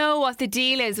don't know what the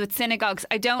deal is with synagogues.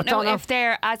 I don't know if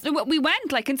they're as we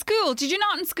went like in school. Did you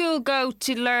not in school go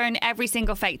to learn every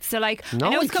single faith? So like No, I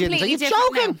know I it's didn't. Are completely you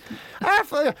different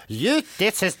joking?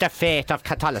 This is the faith of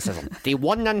Catholicism. The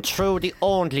one and true, the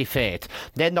only faith.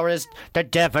 Then there is the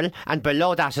devil, and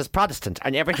below that is Protestant,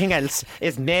 and everything else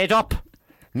is made up.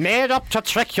 Made up to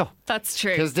trick you. That's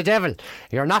true. Because the devil,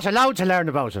 you're not allowed to learn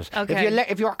about it. Okay.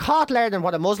 If you were caught learning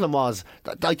what a Muslim was,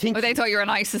 I think. But they thought you were an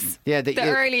ISIS. Yeah, the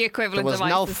early equivalent there was of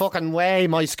no ISIS. fucking way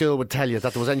my school would tell you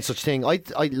that there was any such thing.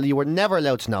 You were never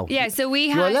allowed to know. Yeah, so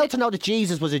you were allowed to know that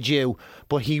Jesus was a Jew,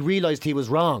 but he realised he was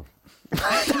wrong.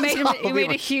 He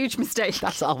made a huge mistake.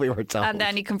 That's all we were told. And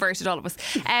then he converted all of us.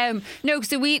 No,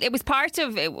 so it was part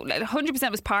of,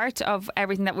 100% was part of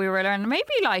everything that we were learning.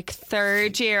 Maybe like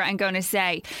third year, I'm going to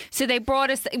say. So they brought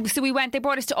us to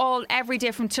learn about every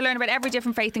different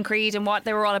faith and creed and what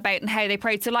they were all about and how they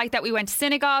prayed. So like that, we went to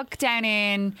synagogue down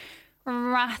in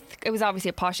it was obviously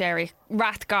a posh area,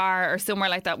 Rathgar or somewhere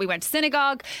like that. We went to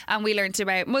synagogue and we learnt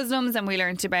about Muslims and we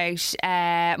learnt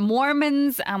about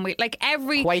Mormons and we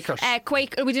Quakers.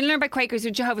 We didn't learn about Quakers or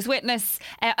Jehovah's Witness,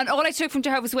 and all I took from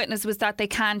Jehovah's Witness was that they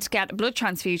can't get a blood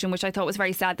transfusion, which I thought was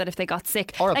very sad that if they got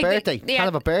sick or a birthday. Can't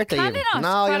have a birthday. Can they not?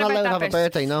 No, you're not allowed to have a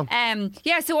birthday. No.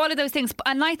 Yeah, so all of those things,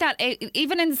 and like that,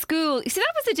 even in school. See,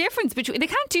 that was the difference between. They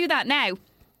can't do that now.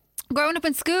 Growing up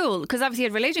in school, because obviously you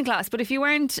had religion class, but if you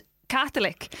weren't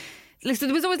Catholic, so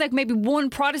there was always like maybe one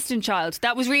Protestant child.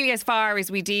 That was really as far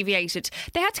as we deviated.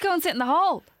 They had to go and sit in the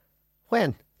hall.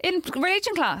 When? In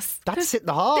religion class. That's sit in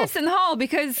the hall? That's in the hall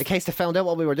because... In case they found out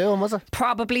what we were doing, was it?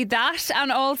 Probably that,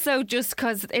 and also just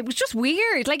because it was just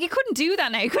weird. Like, you couldn't do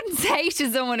that now. You couldn't say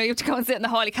to someone, oh, you have to go and sit in the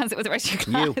hall, you can't sit with the rest of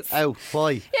your class.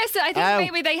 Why? Yeah, so I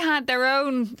think maybe they had their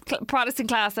own Protestant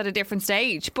class at a different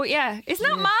stage. But yeah, isn't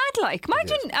that mad? Like,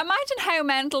 imagine how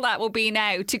mental that will be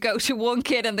now to go to one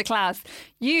kid in the class.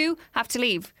 You have to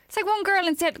leave. It's like one girl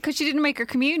instead, because she didn't make her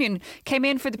communion, came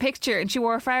in for the picture and she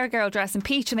wore a Fire Girl dress and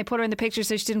peach, and they put her in the picture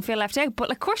so she didn't feel left out. But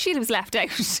of course she was left out.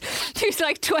 There's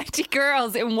like 20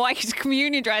 girls in white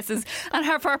communion dresses and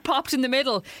have her popped in the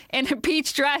middle in a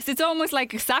peach dress. It's almost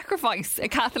like a sacrifice, a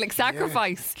Catholic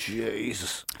sacrifice. Yeah,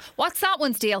 Jesus. What's that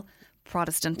one's deal?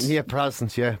 Protestant. Yeah,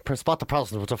 Protestant, yeah. Spot the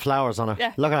Protestant with the flowers on her.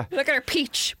 Yeah. Look at her. Look at her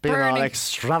peach Being burning. all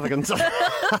extravagant.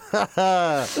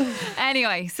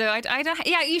 Anyway, so I don't.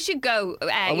 Yeah, you should go.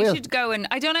 You will. should go, and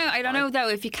I don't know though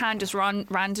if you can just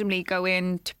randomly go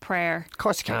into prayer. Of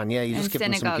course you can, yeah. You In just give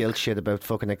them some synagogue. guilt shit about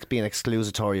fucking being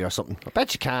exclusatory or something. I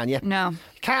bet you can, yeah. No, You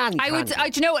can. I would. Do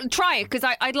you know what? Try it because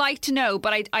I'd like to know,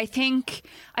 but I think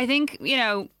you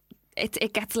know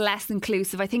it gets less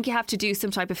inclusive. I think you have to do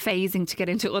some type of phasing to get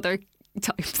into other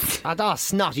types. Ah,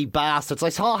 snotty bastards. I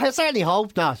certainly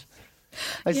hope not.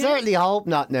 I certainly hope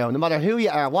not now. No matter who you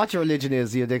are, what your religion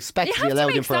is, you'd expect You to be have to allowed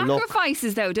in make for a look.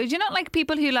 sacrifices, though. Do you not like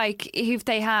people who if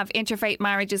they have interfaith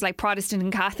marriages like Protestant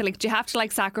and Catholic? Do you have to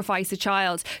sacrifice a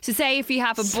child? So, say if you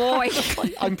have a boy,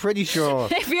 I'm pretty sure.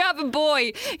 if you have a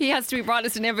boy, he has to be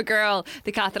Protestant. If you have a girl,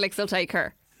 the Catholics will take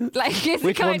her. It's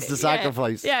Which one's the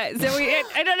sacrifice? Yeah. So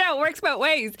I don't know. It works both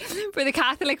ways. For the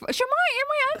Catholic, sure,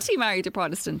 my auntie married a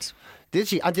Protestant. Did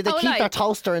she? And did they Oh, keep their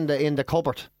toaster in the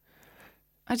cupboard?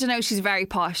 I don't know. She's very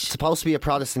posh. Supposed to be a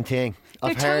Protestant thing.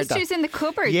 Their I've heard toasters that. in the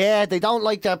cupboard. Yeah, they don't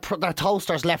like their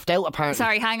toasters left out, apparently.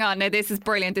 Sorry, hang on. Now, this is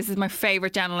brilliant. This is my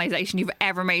favourite generalisation you've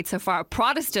ever made so far.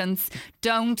 Protestants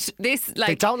don't.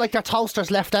 They don't like their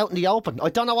toasters left out in the open. I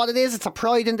don't know what it is. It's a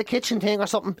pride in the kitchen thing or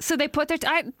something. So they put their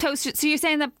toasters. So you're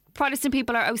saying that Protestant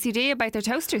people are OCD about their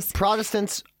toasters?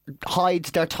 Protestants hide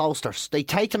their toasters. They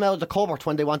take them out of the cupboard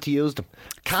when they want to use them.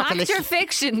 Catholics, Fact or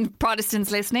fiction,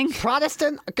 Protestants listening?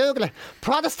 Protestant, Google it.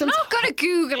 Protestants. I'm not going to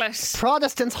Google it.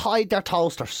 Protestants hide their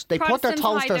toasters. They put their Protestants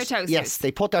hide toasters. their toasters. Yes,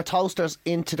 they put their toasters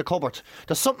into the cupboard.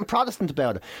 There's something Protestant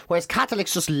about it. Whereas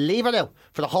Catholics just leave it out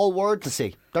for the whole world to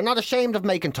see. They're not ashamed of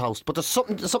making toast, but there's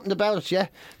something about it. Yeah,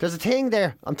 there's a thing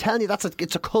there. I'm telling you,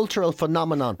 it's a cultural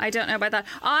phenomenon. I don't know about that.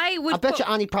 I bet you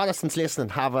any Protestants listening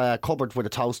have a cupboard with a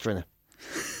toaster in it.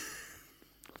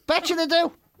 Bet you they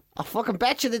do. I fucking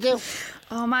bet you they do.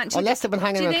 Oh man! Unless they've been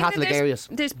hanging around Catholic areas.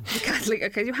 There's Catholic.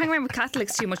 Okay, you hang around with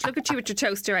Catholics too much. Look at you with your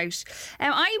toaster out.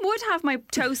 I would have my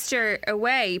toaster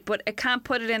away, but I can't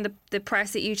put it in the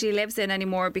press it usually lives in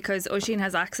anymore because Oisin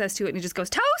has access to it, and he just goes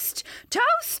toast,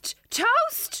 toast,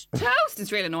 toast, toast.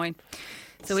 It's really annoying.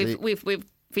 So we've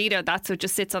vetoed that, so it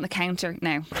just sits on the counter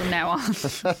now from now on.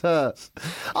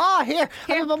 Here.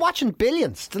 I've been watching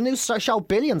Billions, the new show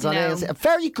Billions on No. ANZ.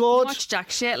 Very good. Watch jack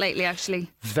shit lately, actually.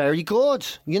 Very good.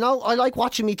 You know, I like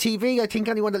watching me TV. I think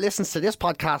anyone that listens to this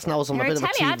podcast knows I'm You're a bit a of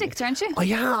a telly TV addict, aren't you?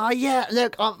 Oh yeah.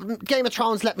 Look, Game of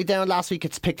Thrones let me down last week.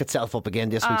 It's picked itself up again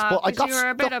this week. But I got you were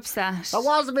a bit stuck. upset. I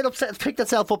was a bit upset. It's picked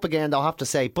itself up again, though, I have to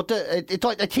say. But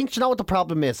I think, you know what the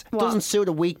problem is? It doesn't suit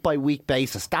a week by week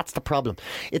basis. That's the problem.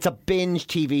 It's a binge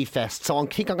TV fest. So I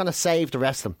think I'm going to save the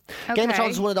rest of them. Game of Okay.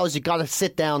 Thrones is one of those you got to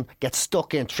sit down, get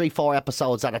stuck in 3-4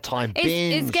 episodes at a time.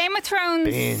 Binge. Is Game of Thrones?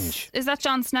 Binge. Is that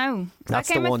Jon Snow? Is That's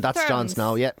that the Game of one. That's Jon Thrones?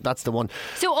 Snow. Yeah, that's the one.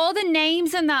 So all the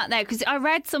names in that now, because I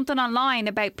read something online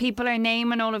about people are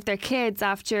naming all of their kids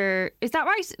after. Is that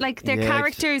right? Like their Yeah,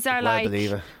 characters are well, like. I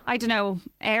believe it. I don't know.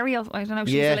 Ariel. I don't know.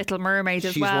 She's Yeah. a Little Mermaid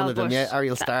as She's well. one of them, but yeah,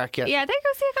 Ariel Stark, yeah. Yeah, there you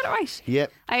go. See, I got it right. Yeah.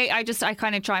 I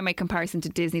kind of try my comparison to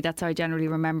Disney. That's how I generally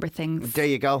remember things. There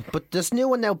you go. But this new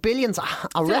one now, Billions, I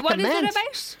So recommend. what is it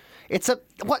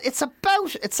about? It's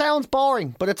about. It sounds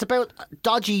boring, but it's about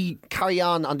dodgy carry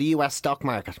on the US stock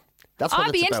market. That's what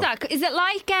I'd be it's into about. that. Is it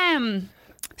like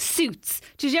Suits?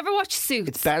 Did you ever watch Suits?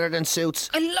 It's better than Suits.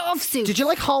 I love Suits. Did you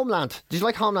like Homeland?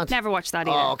 Never watched that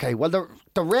either. Oh, okay. Well, the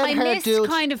red I haired missed dude.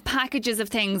 kind of packages of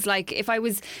things. Like if I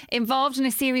was involved in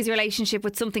a serious relationship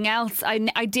with something else, I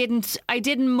didn't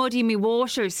muddy me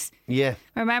waters. Yeah.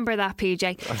 Remember that,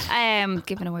 PJ?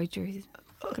 Giving away jerseys.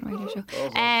 Fucking radio show.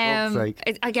 fuck's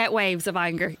sake. I get waves of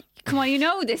anger. Come on, you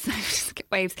know this. I just get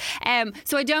waves.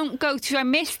 So I don't go to. I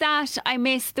miss that. I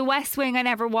miss The West Wing. I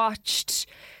never watched.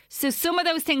 So some of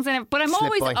those things, but I'm Slip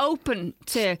always by. open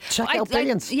to Check out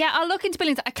Billions. Yeah, I'll look into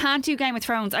Billions. I can't do Game of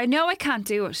Thrones. I know I can't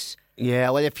do it. Yeah.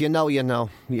 Well, if you know, you know.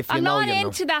 If you I'm know, not you know.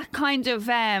 into that kind of.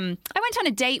 I went on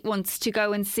a date once to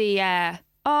go and see.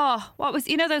 What was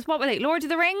those? What were they? Lord of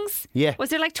the Rings. Yeah. Was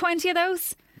there like 20 of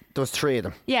those? There was 3 of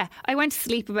them. Yeah, I went to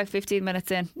sleep about 15 minutes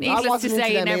in. Needless to wasn't into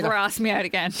say, you them never either. asked me out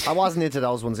again. I wasn't into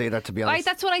those ones either, to be honest.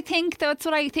 That's what I think. That's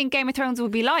what I think Game of Thrones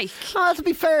would be like. To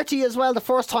be fair to you as well, the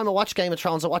first time I watched Game of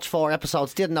Thrones, I watched 4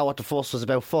 episodes, didn't know what the fuss was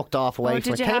about, fucked off away Or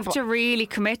from did it. you have to really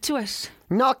commit to it?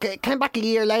 No, it came back a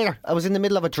year later. I was in the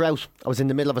middle of a drought. I was in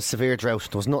the middle of a severe drought.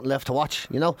 There was nothing left to watch,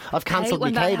 you know. I've cancelled my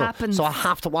when that cable, happens. so I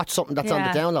have to watch something that's on the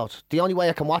download. The only way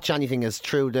I can watch anything is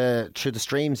through the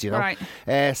streams, you know. Right.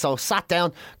 So sat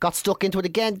down, got stuck into it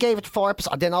again, gave it 4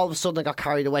 episodes, and then all of a sudden I got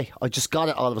carried away. I just got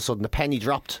it all of a sudden. The penny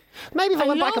dropped. Maybe if I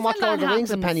went back and watched Lord of the Rings,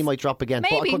 the penny might drop again,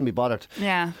 but I couldn't be bothered.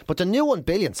 Yeah. But the new one,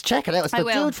 Billions, check it out. It's the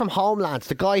dude from Homeland,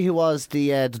 the guy who was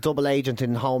the double agent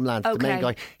in Homeland, the main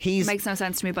guy. Makes no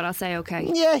sense to me, but I'll say okay.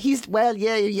 Yeah,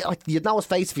 you'd know his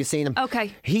face if you've seen him.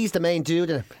 Okay. He's the main dude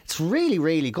in it. It's really,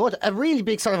 really good. A really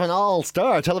big sort of an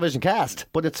all-star television cast,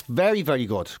 but it's very, very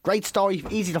good. Great story,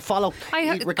 easy to follow,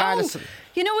 regardless.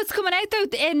 You know what's coming out though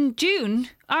in June?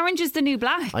 Orange is the New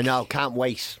Black. I know, can't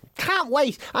wait.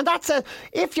 And that's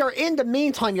if you're in the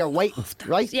meantime, you're waiting,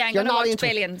 right? Yeah, you're not into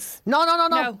Billions.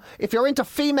 No. If you're into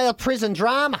female prison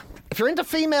drama,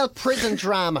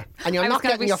 and you're not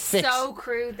getting your fix. So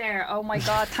crude there. Oh my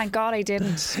God, thank God I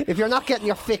didn't. If you're not getting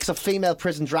your fix of female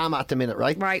prison drama at the minute,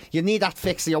 right? Right. You need that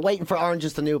fix. So you're waiting for Orange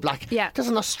is the New Black. Yeah. There's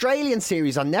an Australian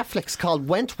series on Netflix called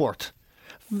Wentworth.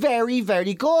 Very,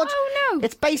 very good. Oh no!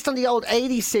 It's based on the old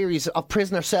 80s series of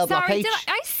Prisoner Cell Block H. Did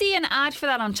I see an ad for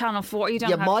that on Channel 4?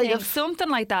 You might have. Something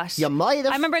like that. You might have.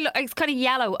 I remember it's kind of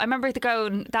yellow. I remember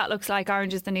going, that looks like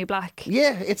Orange is the New Black.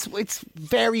 Yeah, it's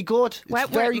very good. It's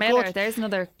Wentworth very Miller. good. There's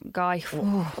another guy.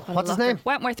 What's his name?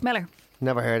 Wentworth Miller.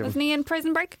 Never heard of him. Wasn't he in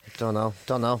Prison Break? Don't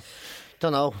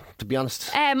know, to be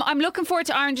honest. I'm looking forward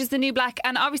to Orange is the New Black,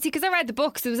 and obviously because I read the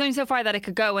books, there was only so far that it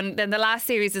could go, and then the last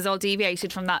series is all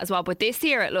deviated from that as well. But this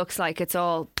year it looks like it's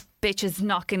all bitches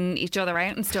knocking each other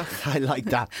out and stuff. I like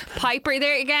that. Piper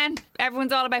there again.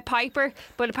 Everyone's all about Piper,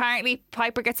 but apparently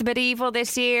Piper gets a bit evil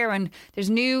this year, and there's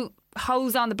new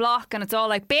hoes on the block, and it's all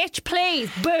like, bitch,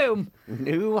 please, boom.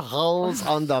 New holes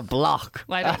on the block.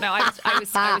 Well, I don't know.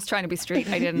 I was trying to be street.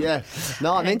 I didn't. Yeah.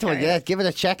 No, I'm into it. Yeah, give it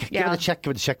a check. Yeah. Give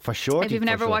it a check for sure. If you've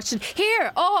never watched it,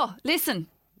 here. Listen.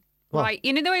 What? Right,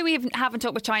 you know the way we haven't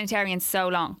talked with China Terry in so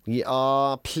long.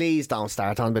 Yeah, please don't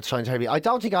start on about China Terry. I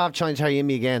don't think I have China Terry in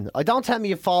me again. I don't tell me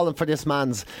you've fallen for this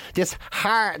man's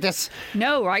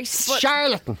no, right?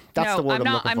 Charlatan. That's the word I'm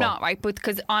looking for. I'm not, right? But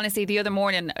because honestly, the other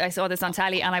morning I saw this on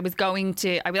telly, and I was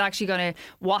actually going to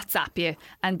WhatsApp you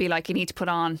and be like, you need to put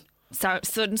on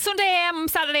Sunday AM,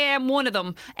 Saturday AM, one of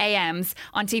them AMs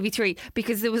on TV3,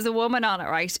 because there was a woman on it,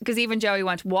 right? Because even Joey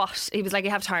went, what? He was like, you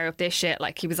have to hire up this shit.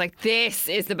 Like, he was like, this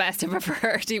is the best I've ever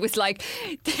heard. He was like,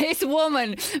 this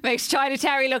woman makes China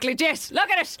Terry look legit. Look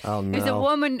at it. Oh, no. There's a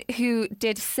woman who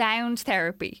did sound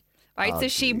therapy, right? So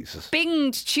she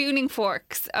binged tuning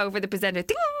forks over the presenter.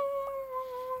 Ding!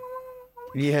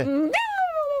 Yeah. Ding!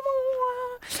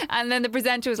 And then the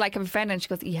presenter was like, have a friend? And she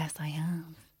goes, yes, I have.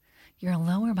 Your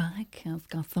lower back has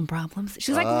got some problems.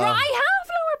 She's like, I have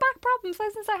lower back problems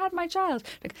since I had my child.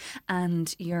 Like,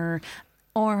 and your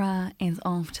aura is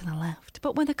off to the left.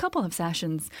 But with a couple of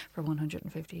sessions for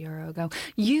 €150 ago,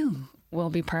 you will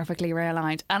be perfectly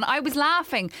realigned. And I was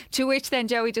laughing, to which then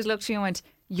Joey just looked at me and went,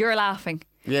 you're laughing.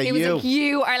 Yeah, he was like,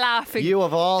 you are laughing. You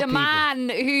of all people. The man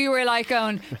who you were like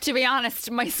going, to be honest,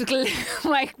 my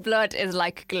blood is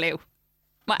like glue.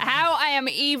 How I am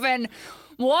even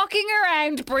walking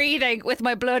around breathing with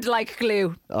my blood like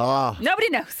glue. Oh, nobody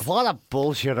knows. What a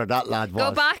bullshitter that lad was.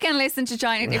 Go back and listen to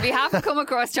China. If you haven't come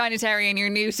across China Terry and you're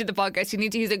new to the podcast, you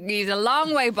need to use a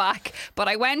long way back. But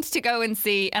I went to go and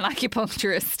see an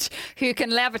acupuncturist who can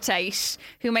levitate,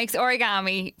 who makes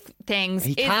origami things.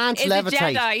 He can't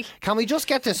levitate. A Jedi. Can we just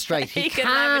get this straight? He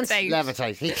can't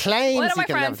levitate. He claims one of my he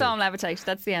can friends levitate. saw him levitate.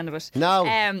 That's the end of it.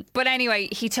 No. But anyway,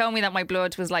 he told me that my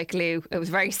blood was like glue. It was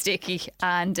very sticky,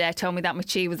 and told me that my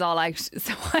chi was all out.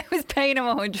 So I was paying him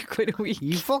 £100 a week.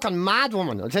 You fucking mad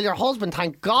woman. Until your husband,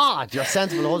 thank God, your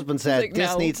sensible husband said, like,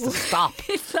 this needs to stop.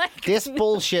 Like, this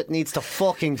bullshit needs to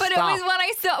fucking but stop. It was when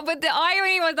I saw, but the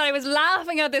irony was that I was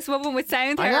laughing at this woman with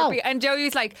sound therapy, and Joey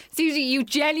was like, Susie, you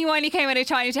genuinely came out of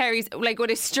China Terry's like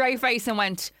with a straight face and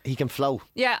went, he can flow.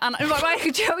 Yeah, and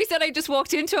Joey said, I just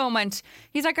walked into him and went,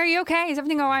 he's like, are you okay? Is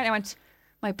everything all right? And I went,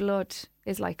 my blood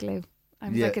is like glue. I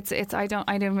was like, it's. I don't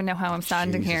even know how I'm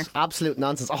standing here. Absolute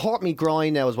nonsense. I hurt me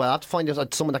groin now as well. I have to find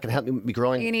out someone that can help me with my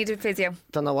groin. You need a physio.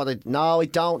 Don't know what No, I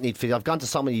don't need physio. I've gone to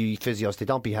so many physios. They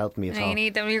don't be helping me at all. You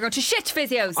need them. You're going to shit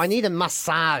physios. I need a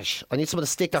massage. I need someone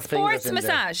to stick their fingers in Sports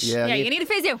massage. there. Yeah, you need a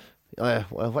physio.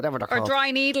 whatever they're Or called.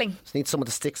 dry needling. Just need someone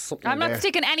to stick something I'm in not there.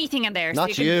 sticking anything in there.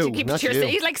 Not so you, can keep not it to yourself.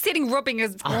 you. He's like sitting rubbing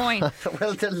his groin.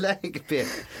 Well, the leg bit.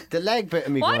 The leg bit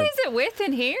of me What groin. is it with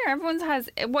in here? Everyone's has.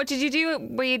 What did you do?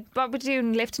 What were you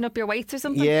doing? Lifting up your weights or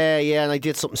something? Yeah, and I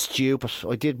did something stupid.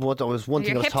 I did what I was one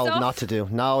thing Your I was hips told off? not to do.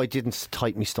 No, I didn't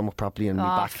tighten my stomach properly and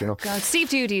my back, you know. God, Steve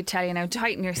Duty would tell you now,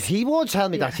 tighten your. He would tell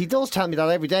me that. He does tell me that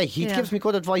every day. He Yeah. gives me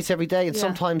good advice every day, and Yeah.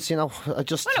 sometimes, you know, I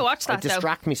just Well, I watch that, though.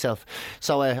 distract myself.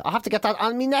 So I have to get that.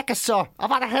 And my neck is sore. I've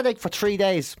had a headache for 3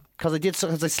 days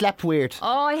because I slept weird.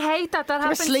 Oh, I hate that. That ever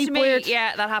happens sleep to me. weird?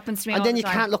 Yeah, that happens to me. And all then the you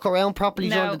time. can't look around properly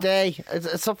No. during the day.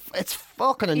 It's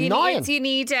fucking annoying. You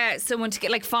need someone to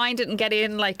get find it and get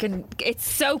in. And it's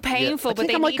so painful. I But think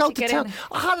they I might need go to to get town. in.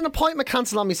 I had an appointment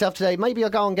cancelled on myself today. Maybe I'll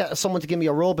go and get someone to give me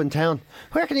a rub in town.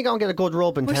 Where can you go and get a good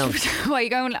rub in town? What are you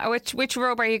going? Which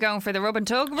rub are you going for? The rub and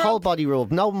tug rub, Whole body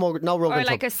rub. No rub or and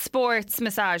like tub. a sports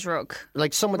massage rug?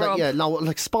 Like someone rub.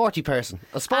 like sporty person.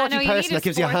 A sporty no, you person need a that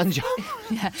gives you a hand job.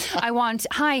 Yeah.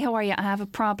 Hi, how are you? I have a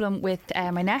problem with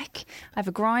my neck. I have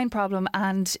a groin problem,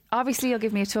 and obviously you'll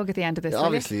give me a tug at the end of this. will you?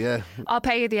 Obviously, yeah. I'll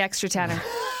pay you the extra tenner.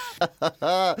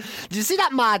 Did you see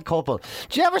that mad couple?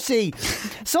 Did you ever see?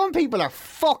 Some people are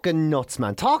fucking nuts,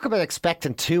 man. Talk about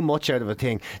expecting too much out of a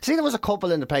thing. See, there was a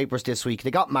couple in the papers this week.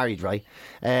 They got married, right?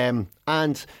 And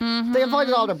they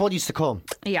invited all their buddies to come.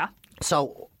 Yeah.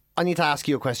 So I need to ask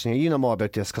you a question here. You know more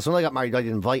about this because when I got married, I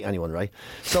didn't invite anyone, right?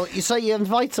 So you say you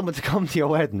invite someone to come to your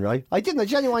wedding, right? I didn't. I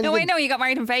genuinely No, I didn't. know you got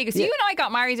married in Vegas. Yeah. You and I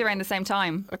got married around the same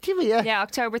time. Yeah. Yeah,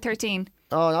 October 13.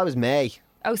 Oh, that was May.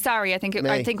 Oh, sorry. I think when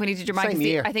you did your Same magazine,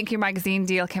 year. I think your magazine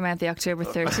deal came out the October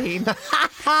 13.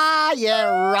 Ah,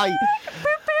 yeah, right. Boop,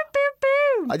 boop,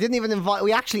 boop, boop. I didn't even invite.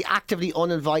 We actually actively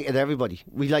uninvited everybody.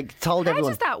 We told How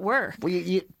everyone. does that work?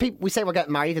 We say we're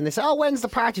getting married, and they say, "Oh, when's the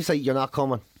party?" You say, "You're not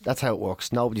coming." That's how it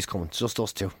works. Nobody's coming. It's just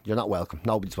us two. You're not welcome.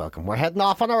 Nobody's welcome. We're heading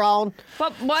off on our own.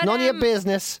 What, It's none of your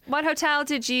business. What hotel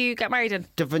did you get married in?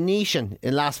 The Venetian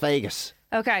in Las Vegas.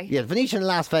 Okay. Yeah, the Venetian in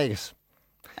Las Vegas.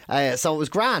 So it was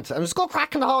grand. And it was good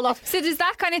cracking the whole lot. So does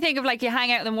that kind of thing of like you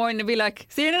hang out in the morning and be like,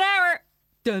 see you in an hour?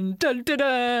 Dun, dun, dun,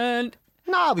 dun.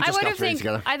 No, we I just would got have through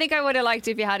together. I think I would have liked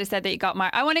if you had said that you got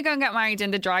married. I want to go and get married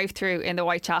in the drive-through in the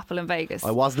Whitechapel in Vegas.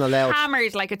 I wasn't allowed.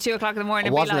 Hammered like at 2 o'clock in the morning. I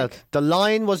and wasn't be allowed. like, The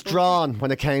line was drawn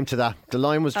when it came to that. The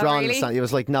line was drawn. really? It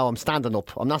was like, no, I'm standing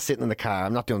up. I'm not sitting in the car.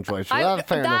 I'm not doing drive-through.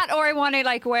 Fair enough. that or I want to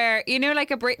like wear,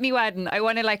 like a Britney wedding. I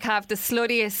want to like have the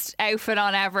sluttiest outfit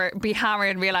on ever, be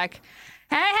hammered and be like,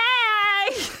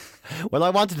 hey. Well, I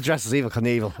wanted to dress as Evel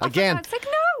Knievel. Again, It's like,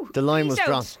 no. the line please was don't.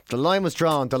 drawn. The line was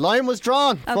drawn. The line was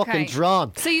drawn. Okay. Fucking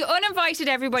drawn. So you uninvited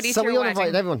everybody So to we your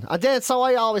uninvited wedding. everyone. And then, so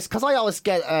I always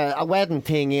get a wedding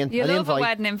thing in, You an love invite. a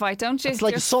wedding invite, don't you? It's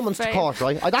like Your a summons to fave. court,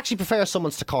 right? I'd actually prefer a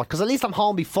summons to court because at least I'm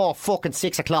home before fucking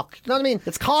 6 o'clock. You know what I mean?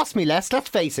 It's cost me less. Let's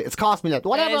face it. It's cost me less.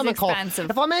 Whatever is I'm in court. expensive.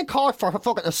 If I'm in court for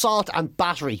fucking assault and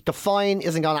battery, the fine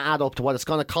isn't going to add up to what it's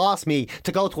going to cost me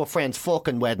to go to a friend's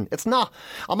fucking wedding. It's not.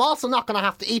 I'm also not going to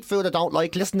have to eat food I don't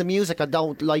like, listen to music I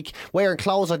don't like, wearing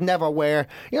clothes I'd never wear.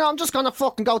 You know, I'm just going to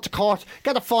fucking go to court,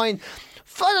 get a fine.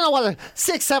 I don't know what,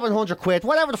 600-700 quid,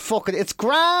 whatever the fuck it is. It's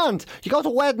grand. You go to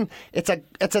a wedding, it's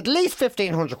at least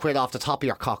 1,500 quid off the top of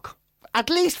your cock. At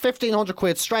least 1,500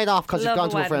 quid straight off because you've Love gone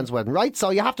a to a wedding. friend's wedding, right? So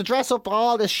you have to dress up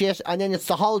all this shit, and then it's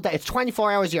the whole day. It's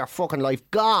 24 hours of your fucking life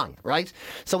gone, right?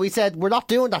 So we said we're not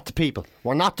doing that to people.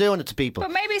 We're not doing it to people.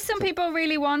 But maybe some people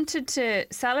really wanted to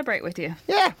celebrate with you.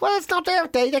 Yeah, well, it's not their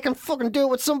day. They can fucking do it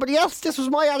with somebody else. This was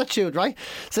my attitude, right?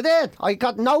 So then I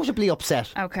got notably upset.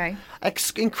 Okay.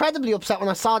 Incredibly upset when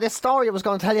I saw this story I was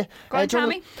going to tell you. Go on, tell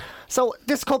during me. So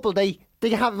this couple, they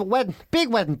have a wedding,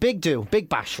 big do, big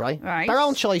bash, right? Right. Their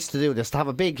own choice to do this, to have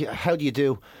a big, how do you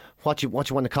do, what you want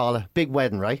to call it, big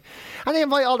wedding, right? And they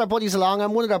invite all their buddies along,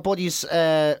 and one of their buddies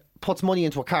puts money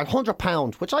into a card,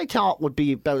 £100, which I thought would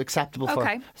be about acceptable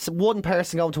Okay. for one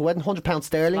person going to a wedding, £100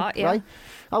 sterling, Lot, yeah. right?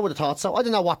 I would have thought so. I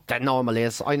don't know what that normal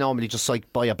is. I normally just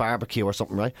like buy a barbecue or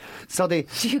something, right? So Do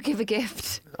you give a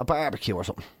gift? a barbecue or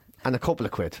something. And a couple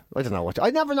of quid. I don't know what.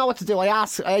 I never know what to do. I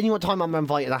ask any time I'm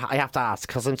invited. I have to ask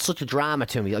because it's such a drama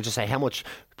to me. I just say how much.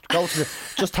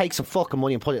 Just take some fucking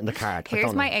money and put it in the card. I Here's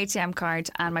don't my know. ATM card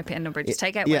and my PIN number. Just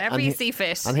take out Yeah, whatever and you he- see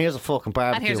fit. And here's a fucking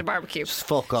barbecue. And here's a barbecue. Just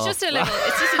fuck off. It's just a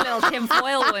little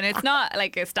tinfoil one. It's not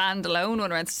like a standalone one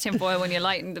where it's tinfoil when you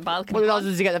light in the balcony. What else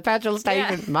did you get? The petrol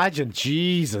station? Yeah. Imagine,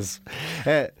 Jesus.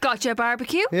 Got you a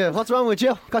barbecue? Yeah, what's wrong with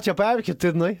you? Got your barbecue,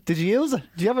 didn't I? Did you use it?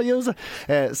 Did you ever use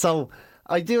it? So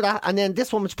I do that, and then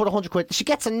this woman's put 100 quid. She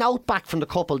gets a note back from the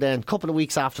couple then, a couple of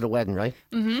weeks after the wedding, right?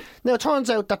 Mm-hmm. Now, it turns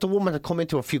out that the woman had come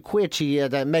into a few quid. She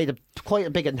had made quite a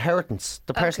big inheritance,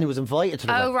 the person who was invited to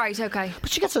the wedding. Oh, right, okay.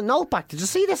 But she gets a note back. Did you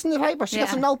see this in the paper? She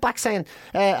gets a note back saying,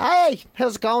 hey,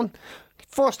 how's it going?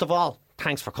 First of all,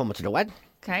 thanks for coming to the wedding.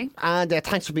 Okay. And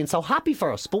thanks for being so happy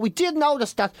for us. But we did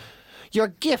notice that your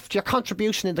gift, your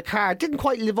contribution in the card didn't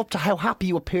quite live up to how happy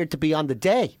you appeared to be on the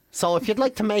day. So if you'd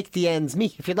like to make the ends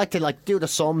meet, if you'd like to do the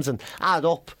sums and add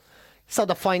up, so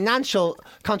the financial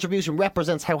contribution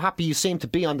represents how happy you seem to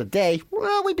be on the day,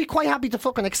 well, we'd be quite happy to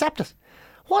fucking accept it.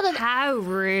 How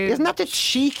rude. Isn't that the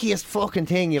cheekiest fucking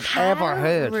thing you've ever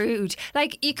heard? Rude.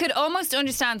 Like, you could almost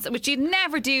understand, which you'd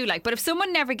never do, like, but if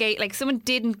someone never gave, like, someone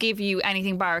didn't give you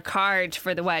anything bar a card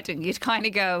for the wedding, you'd kind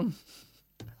of go,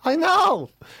 I know.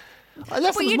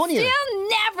 Unless but there's you'd money in it. still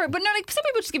never. But no, like, some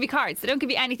people just give you cards. They don't give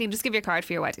you anything. Just give you a card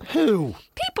for your wedding. Who?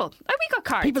 People. Like, we got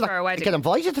cards People for our wedding. get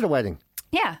invited to the wedding?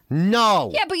 Yeah.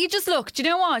 No. Yeah, but you just look. Do you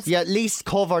know what? You at least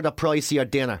cover the price of your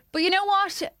dinner. But you know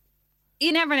what?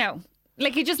 You never know.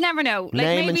 Like, you just never know. Like,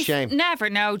 Name maybe and shame. Never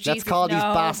know. Jesus, Let's call these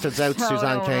bastards out, No,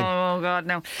 Suzanne no, Kane. Oh, God,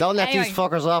 no. Don't let Anyway. these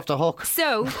fuckers off the hook.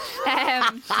 So,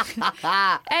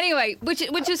 anyway,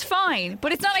 which is fine,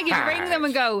 but it's not like you ring them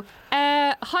and go,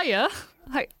 hiya.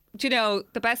 Hi. Do you know,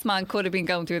 the best man could have been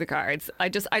going through the cards. I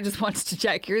just wanted to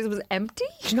check. Yours was empty.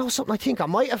 Do you know something? I think I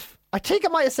might have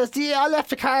said, yeah, I left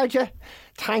the card, yeah.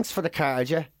 Thanks for the card,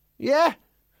 yeah. Yeah,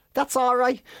 that's all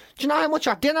right. Do you know how much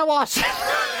our dinner was?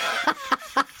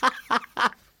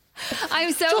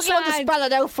 I'm so Just want to glad. spell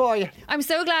it out for you. I'm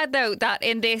so glad though that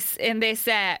in this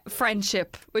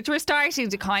friendship, which we're starting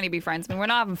to kind of be friends. I mean, we're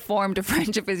not having formed a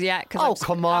friendship as yet. Oh,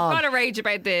 come on. I've got a rage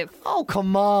about the Oh,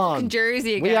 come on.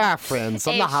 Jersey again. We are friends.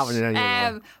 I'm not having it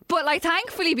anymore. But like,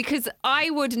 thankfully, because I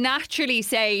would naturally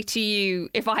say to you,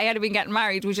 if I had been getting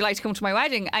married, would you like to come to my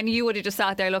wedding? And you would have just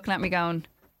sat there looking at me going,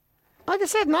 I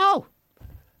just said no.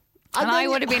 and I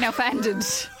would have been offended.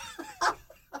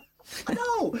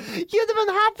 No, you'd have been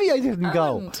happy I didn't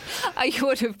go. And I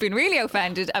would have been really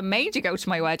offended and made you go to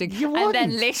my wedding, You and then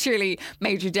wouldn't. literally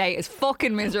made your day as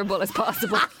fucking miserable as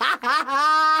possible.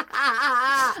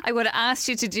 I would have asked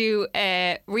you to do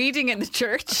reading in the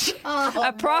church,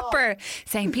 a proper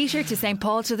St. Peter to St.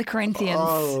 Paul to the Corinthians.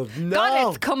 Oh, no.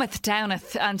 Goddeth cometh,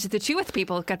 downeth, and to the cheweth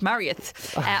people get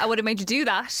marrieth. I would have made you do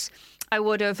that. I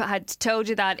would have had told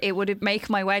you that it would make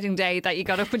my wedding day that you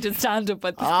got up and did stand up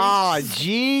at the Oh,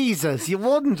 Jesus. You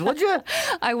wouldn't, would you?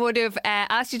 I would have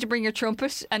asked you to bring your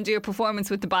trumpet and do a performance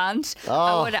with the band. Oh.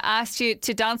 I would have asked you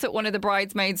to dance with one of the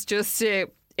bridesmaids just to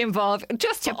piss your my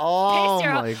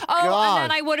God. And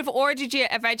then I would have ordered you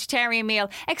a vegetarian meal,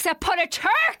 except put a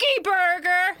turkey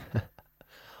burger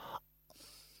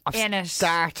in it.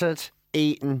 Started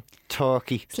eating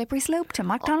turkey. Slippery slope to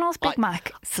McDonald's Big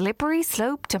Mac. Slippery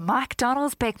slope to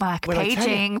McDonald's Big Mac. Well, I tell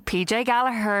Paging PJ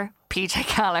Gallagher.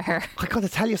 PJ Gallagher. I got to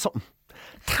tell you something.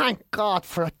 Thank God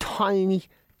for a tiny,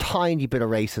 tiny bit of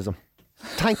racism.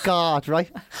 Thank God,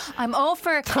 right? I'm all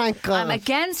for. Thank God. I'm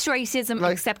against racism,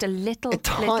 Like, except a little bit.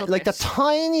 Like the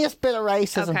tiniest bit of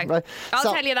racism, Okay. right? I'll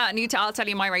So, tell you that, and I'll tell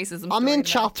you my racism. I'm story in then.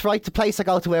 Chopped, right? The place I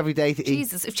go to every day to eat.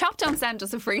 Jesus, if Chopped don't send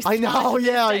us a free I know, at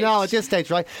this yeah, I know. At stage. this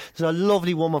stage, right? There's a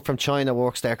lovely woman from China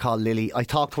works there called Lily. I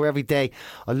talk to her every day.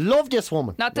 I love this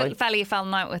woman. Not the right? fella you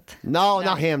fell out with. No,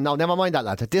 not him. No, never mind that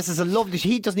lad. This is a lovely.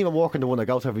 He doesn't even work in the one I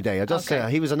go to every day. I just Okay.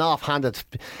 he was an offhanded.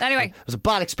 Anyway. It was a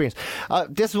bad experience.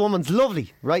 This woman's lovely,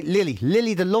 right?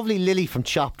 Lily, the lovely Lily from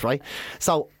Chopped, right?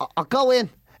 So I go in.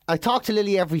 I talk to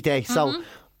Lily every day. So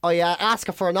I ask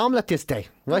her for an omelette this day,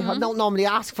 right? I don't normally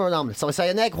ask for an omelette, so I say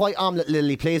an egg white omelette,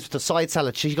 Lily, please, with the side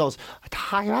salad. She goes,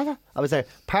 Tagliatelle? I was there.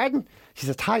 Pardon? She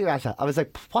said Tagliatelle. I was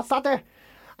like, what's that there?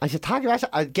 And she said,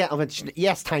 Tagliatelle? I went,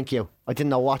 yes, thank you. I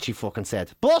didn't know what she fucking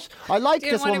said. But I like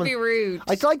Didn't this want to woman. be rude.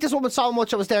 I like this woman so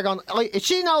much. I was there going,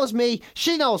 she knows me.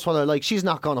 She knows what I like. She's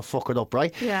not going to fuck it up,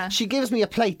 right? Yeah. She gives me a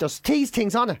plate. There's these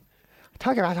things on it.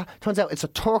 Tagliatelle. Turns out it's a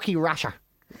turkey rasher.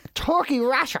 A turkey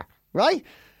rasher, right?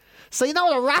 So you know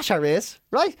what a rasher is,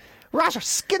 right? Rasher,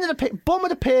 skin of the pig, bum of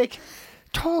the pig,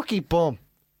 turkey bum.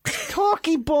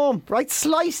 Turkey bum, right?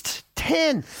 Sliced,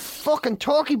 thin, fucking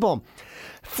turkey bum.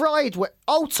 Fried with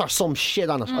oats or some shit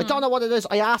on it. I don't know what it is.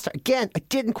 I asked her again. I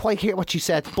didn't quite hear what she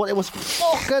said, but it was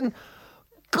fucking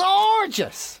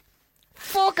gorgeous.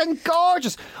 Fucking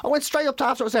gorgeous. I went straight up to her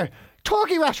after I was there.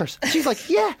 Turkey rashers. She's like,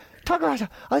 yeah, turkey rasher.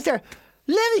 I was there.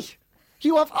 Lily,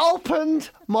 you have opened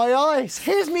my eyes.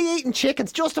 Here's me eating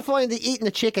chickens, justifying the eating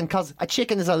a chicken because a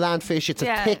chicken is a land fish. It's a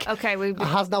Yeah, thick. okay, it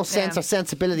has no sense or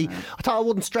sensibility. I thought I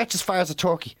wouldn't stretch as far as a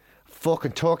turkey.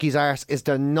 fucking turkey's arse is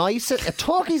the nicest. A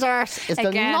turkey's arse is the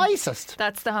Again, nicest.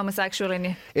 That's the homosexual in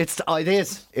you. It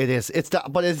is.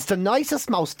 But it's the nicest,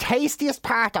 most tastiest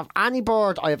part of any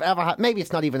bird I have ever had. Maybe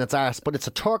it's not even its arse, but it's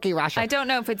a turkey rasher. I don't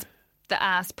know if it's the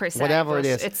ass per se. Whatever it but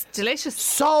is. It's delicious.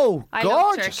 So I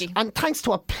love gorgeous. turkey. And thanks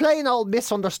to a plain old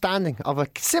misunderstanding of a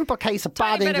simple case of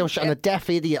Tiny bad bit of- English and a deaf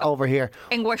idiot over here.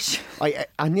 English.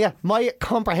 My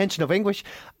comprehension of English,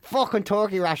 fucking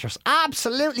turkey rashers,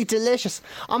 absolutely delicious.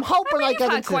 I'm hoping I You've get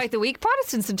had into quite the week.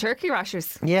 Protestants and turkey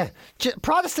rashers. Yeah,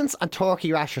 Protestants and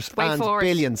turkey rashers Way and forward.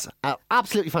 billions.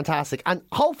 Absolutely fantastic. And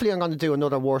hopefully I'm going to do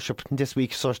another worship this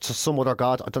week to some other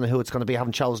god. I don't know who it's going to be. I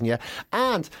haven't chosen yet.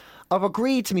 And I've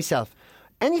agreed to myself,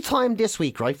 anytime this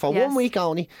week, right, for Yes. 1 week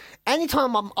only,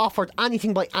 anytime I'm offered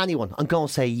anything by anyone, I'm going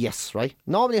to say yes, right?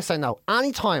 Normally I say no.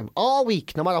 Anytime, all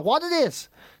week, no matter what it is,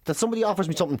 that somebody offers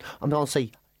me something, I'm going to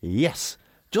say yes.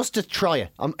 Just to try it.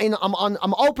 I'm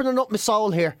opening up my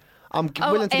soul here. I'm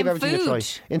willing to give everything a try.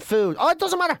 food. In food. Oh, it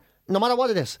doesn't matter. No matter what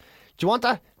it is. Do you want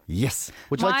that? Yes.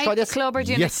 Would you like to try this? Club are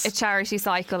doing yes. a charity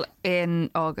cycle in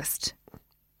August.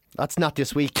 That's not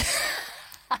this week.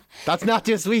 That's not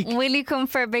this week. Will you come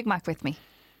for a Big Mac with me?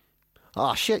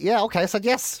 Oh, shit. Yeah, okay. I said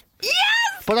yes.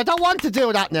 Yes! But I don't want to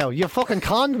do that now. You fucking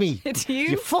conned me. Do you?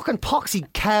 You fucking poxy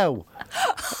cow.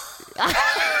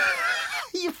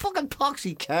 You fucking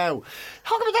poxy cow.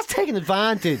 How come that's taking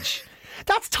advantage?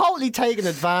 That's totally taking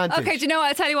advantage. Okay, do you know what?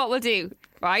 I'll tell you what we'll do,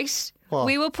 right? What?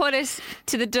 We will put it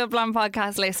to the Dublin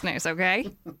podcast listeners, okay?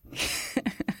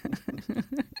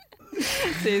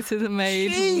 This has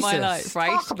made Jesus, my life,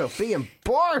 right? Talk about being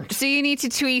burnt. So you need to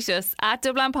tweet us at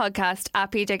Dublin Podcast,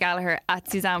 at PJ Gallagher, at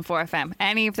Suzanne4FM.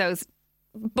 Any of those,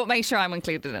 but make sure I'm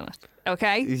included in it,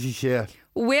 okay? Yeah.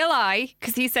 Will I,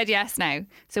 because he said yes now,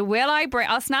 so will I bring,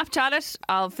 I'll Snapchat it,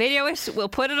 I'll video it, we'll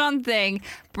put it on the thing,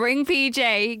 bring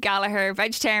PJ Gallagher,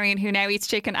 vegetarian who now eats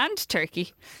chicken and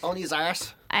turkey, Only his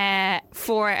arse.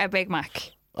 for a Big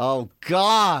Mac. Oh,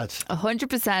 God.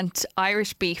 100%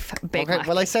 Irish beef Big Okay, Mac.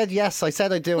 well, I said yes. I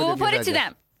said I'd do it. We'll if you put it said to yes.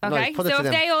 them. Okay, Right, put it so to if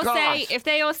them.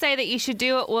 they all say that you should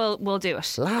do it, we'll do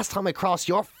it. Last time I crossed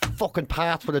your fucking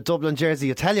path with a Dublin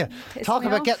jersey, I tell you, talk me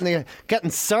about off.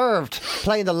 getting served,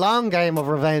 playing the long game of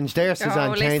revenge. There,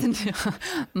 Suzanne Kane. Listen to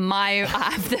I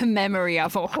have the memory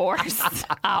of a horse.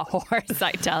 A horse,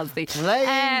 I tell thee.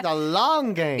 Playing the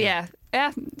long game. Yeah.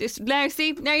 Yeah,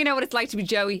 now you know what it's like to be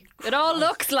Joey. It all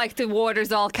looks like the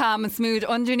water's all calm and smooth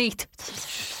underneath.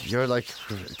 You're like,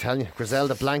 I'm telling you,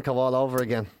 Griselda Blanco all over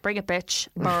again. Bring it, bitch.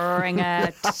 Bring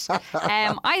it.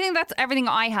 I think that's everything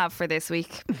I have for this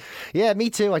week. Yeah, me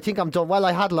too. I think I'm done. Well,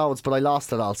 I had loads, but I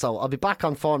lost it all. So I'll be back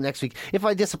on form next week. If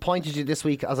I disappointed you this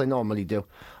week, as I normally do,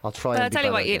 I'll try. But and I'll be tell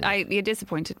you better what, again. you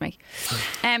disappointed me.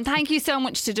 Thank you so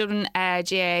much to Dublin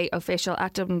GA official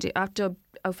at Dublin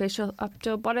official up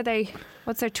Dub. What are they?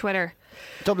 What's their Twitter?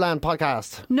 Dublin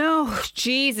podcast. No,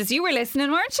 Jesus, you were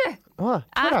listening, weren't you? What?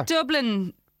 At Twitter?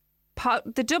 Dublin,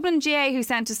 the Dublin GA who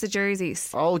sent us the jerseys.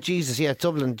 Oh Jesus, yeah,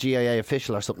 Dublin GAA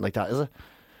official or something like that, is it?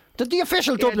 The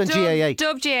official Dublin GAA.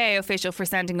 Dub GA official for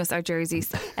sending us our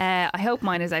jerseys. I hope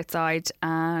mine is outside,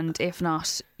 and if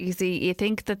not, you see, you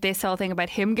think that this whole thing about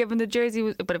him giving the jersey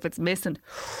was, but if it's missing,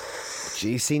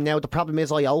 Gee, see, now the problem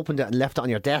is I opened it and left it on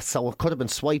your desk, so it could have been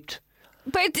swiped.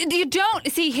 but you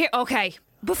don't see here. Okay,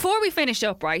 before we finish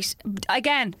up, right?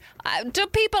 Again,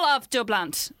 people of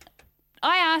Dubland,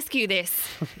 I ask you this,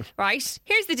 right?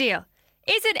 Here's the deal.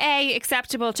 Is it A,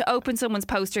 acceptable to open someone's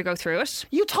poster, go through it?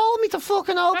 You told me to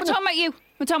fucking I'm open not it. talking about you.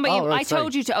 I'm talking about Oh, you. right, I sorry.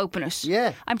 told you to open it.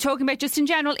 Yeah. I'm talking about just in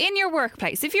general, in your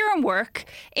workplace. If you're in work,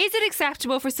 is it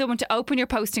acceptable for someone to open your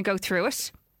post and go through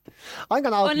it? I'm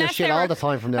going to open your shit all the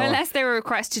time from now on. Unless they were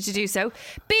requested to do so.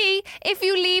 B, if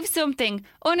you leave something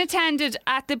unattended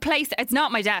at the place, it's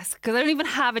not my desk, because I don't even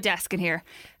have a desk in here,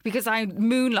 because I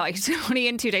moonlight only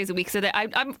in 2 days a week. So that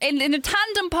I'm in a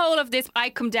tandem pole of this, I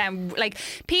come down. Like,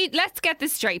 let's get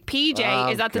this straight. PJ Oh,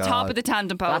 is at the top God. of the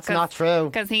tandem pole. That's not true.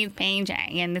 Because he's PJ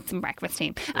and it's some breakfast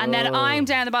team. And then I'm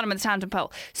down the bottom of the tandem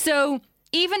pole. So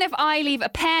even if I leave a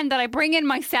pen that I bring in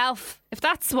myself, if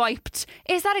that's swiped,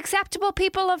 is that acceptable,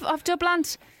 people of Dublin?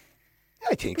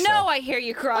 I think so. No, I hear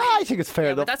you cry. I think it's fair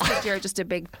Yeah, enough. but that's because you're just a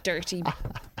big dirty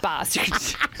bastard.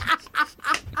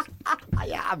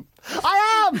 I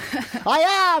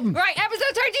am. Right,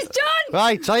 episode 30's done.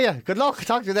 Right, so yeah, good luck.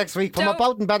 Talk to you next week. I'm Don't-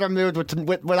 about in better mood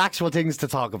with actual things to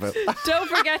talk about. Don't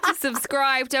forget to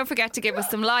subscribe. Don't forget to give us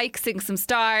some likes, sing some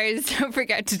stars. Don't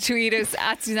forget to tweet us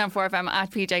at Suzanne4FM,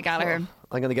 at PJ Gallagher.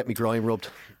 I'm going to get my groin rubbed.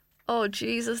 Oh,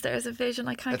 Jesus, there's a vision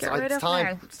I can't get rid It's of time.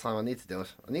 now. It's time. I need to do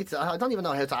it. I don't even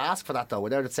know how to ask for that though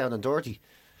without it sounding dirty.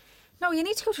 No, you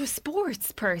need to go to a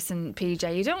sports person,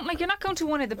 PJ. You don't you're not going to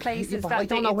one of the places but that I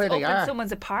don't know where it's they up in are.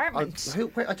 someone's apartment.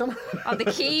 I don't know. Oh, the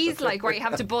keys, where you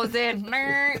have to buzz in.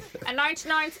 A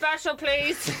 99 special,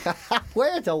 please.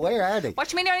 Where though? Where are they? What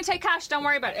do you mean you only take cash? Don't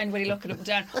worry about anybody looking up and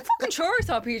down. I'm fucking sure I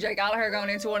saw PJ Gallagher going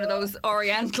into one of those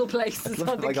Oriental places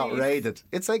on the I got keys. raided.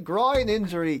 It's a groin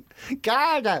injury.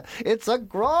 Garda, it's a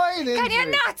groin injury. Can you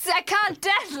not? I can't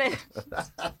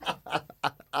deadlift.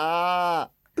 Ah.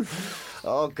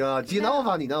 Oh, God. Do you know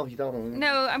Vonnie? No, you don't.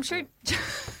 No, I'm sure.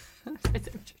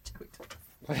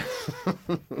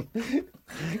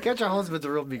 Get your husband to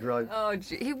rub me groin. Oh,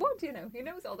 gee, he would, he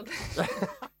knows all the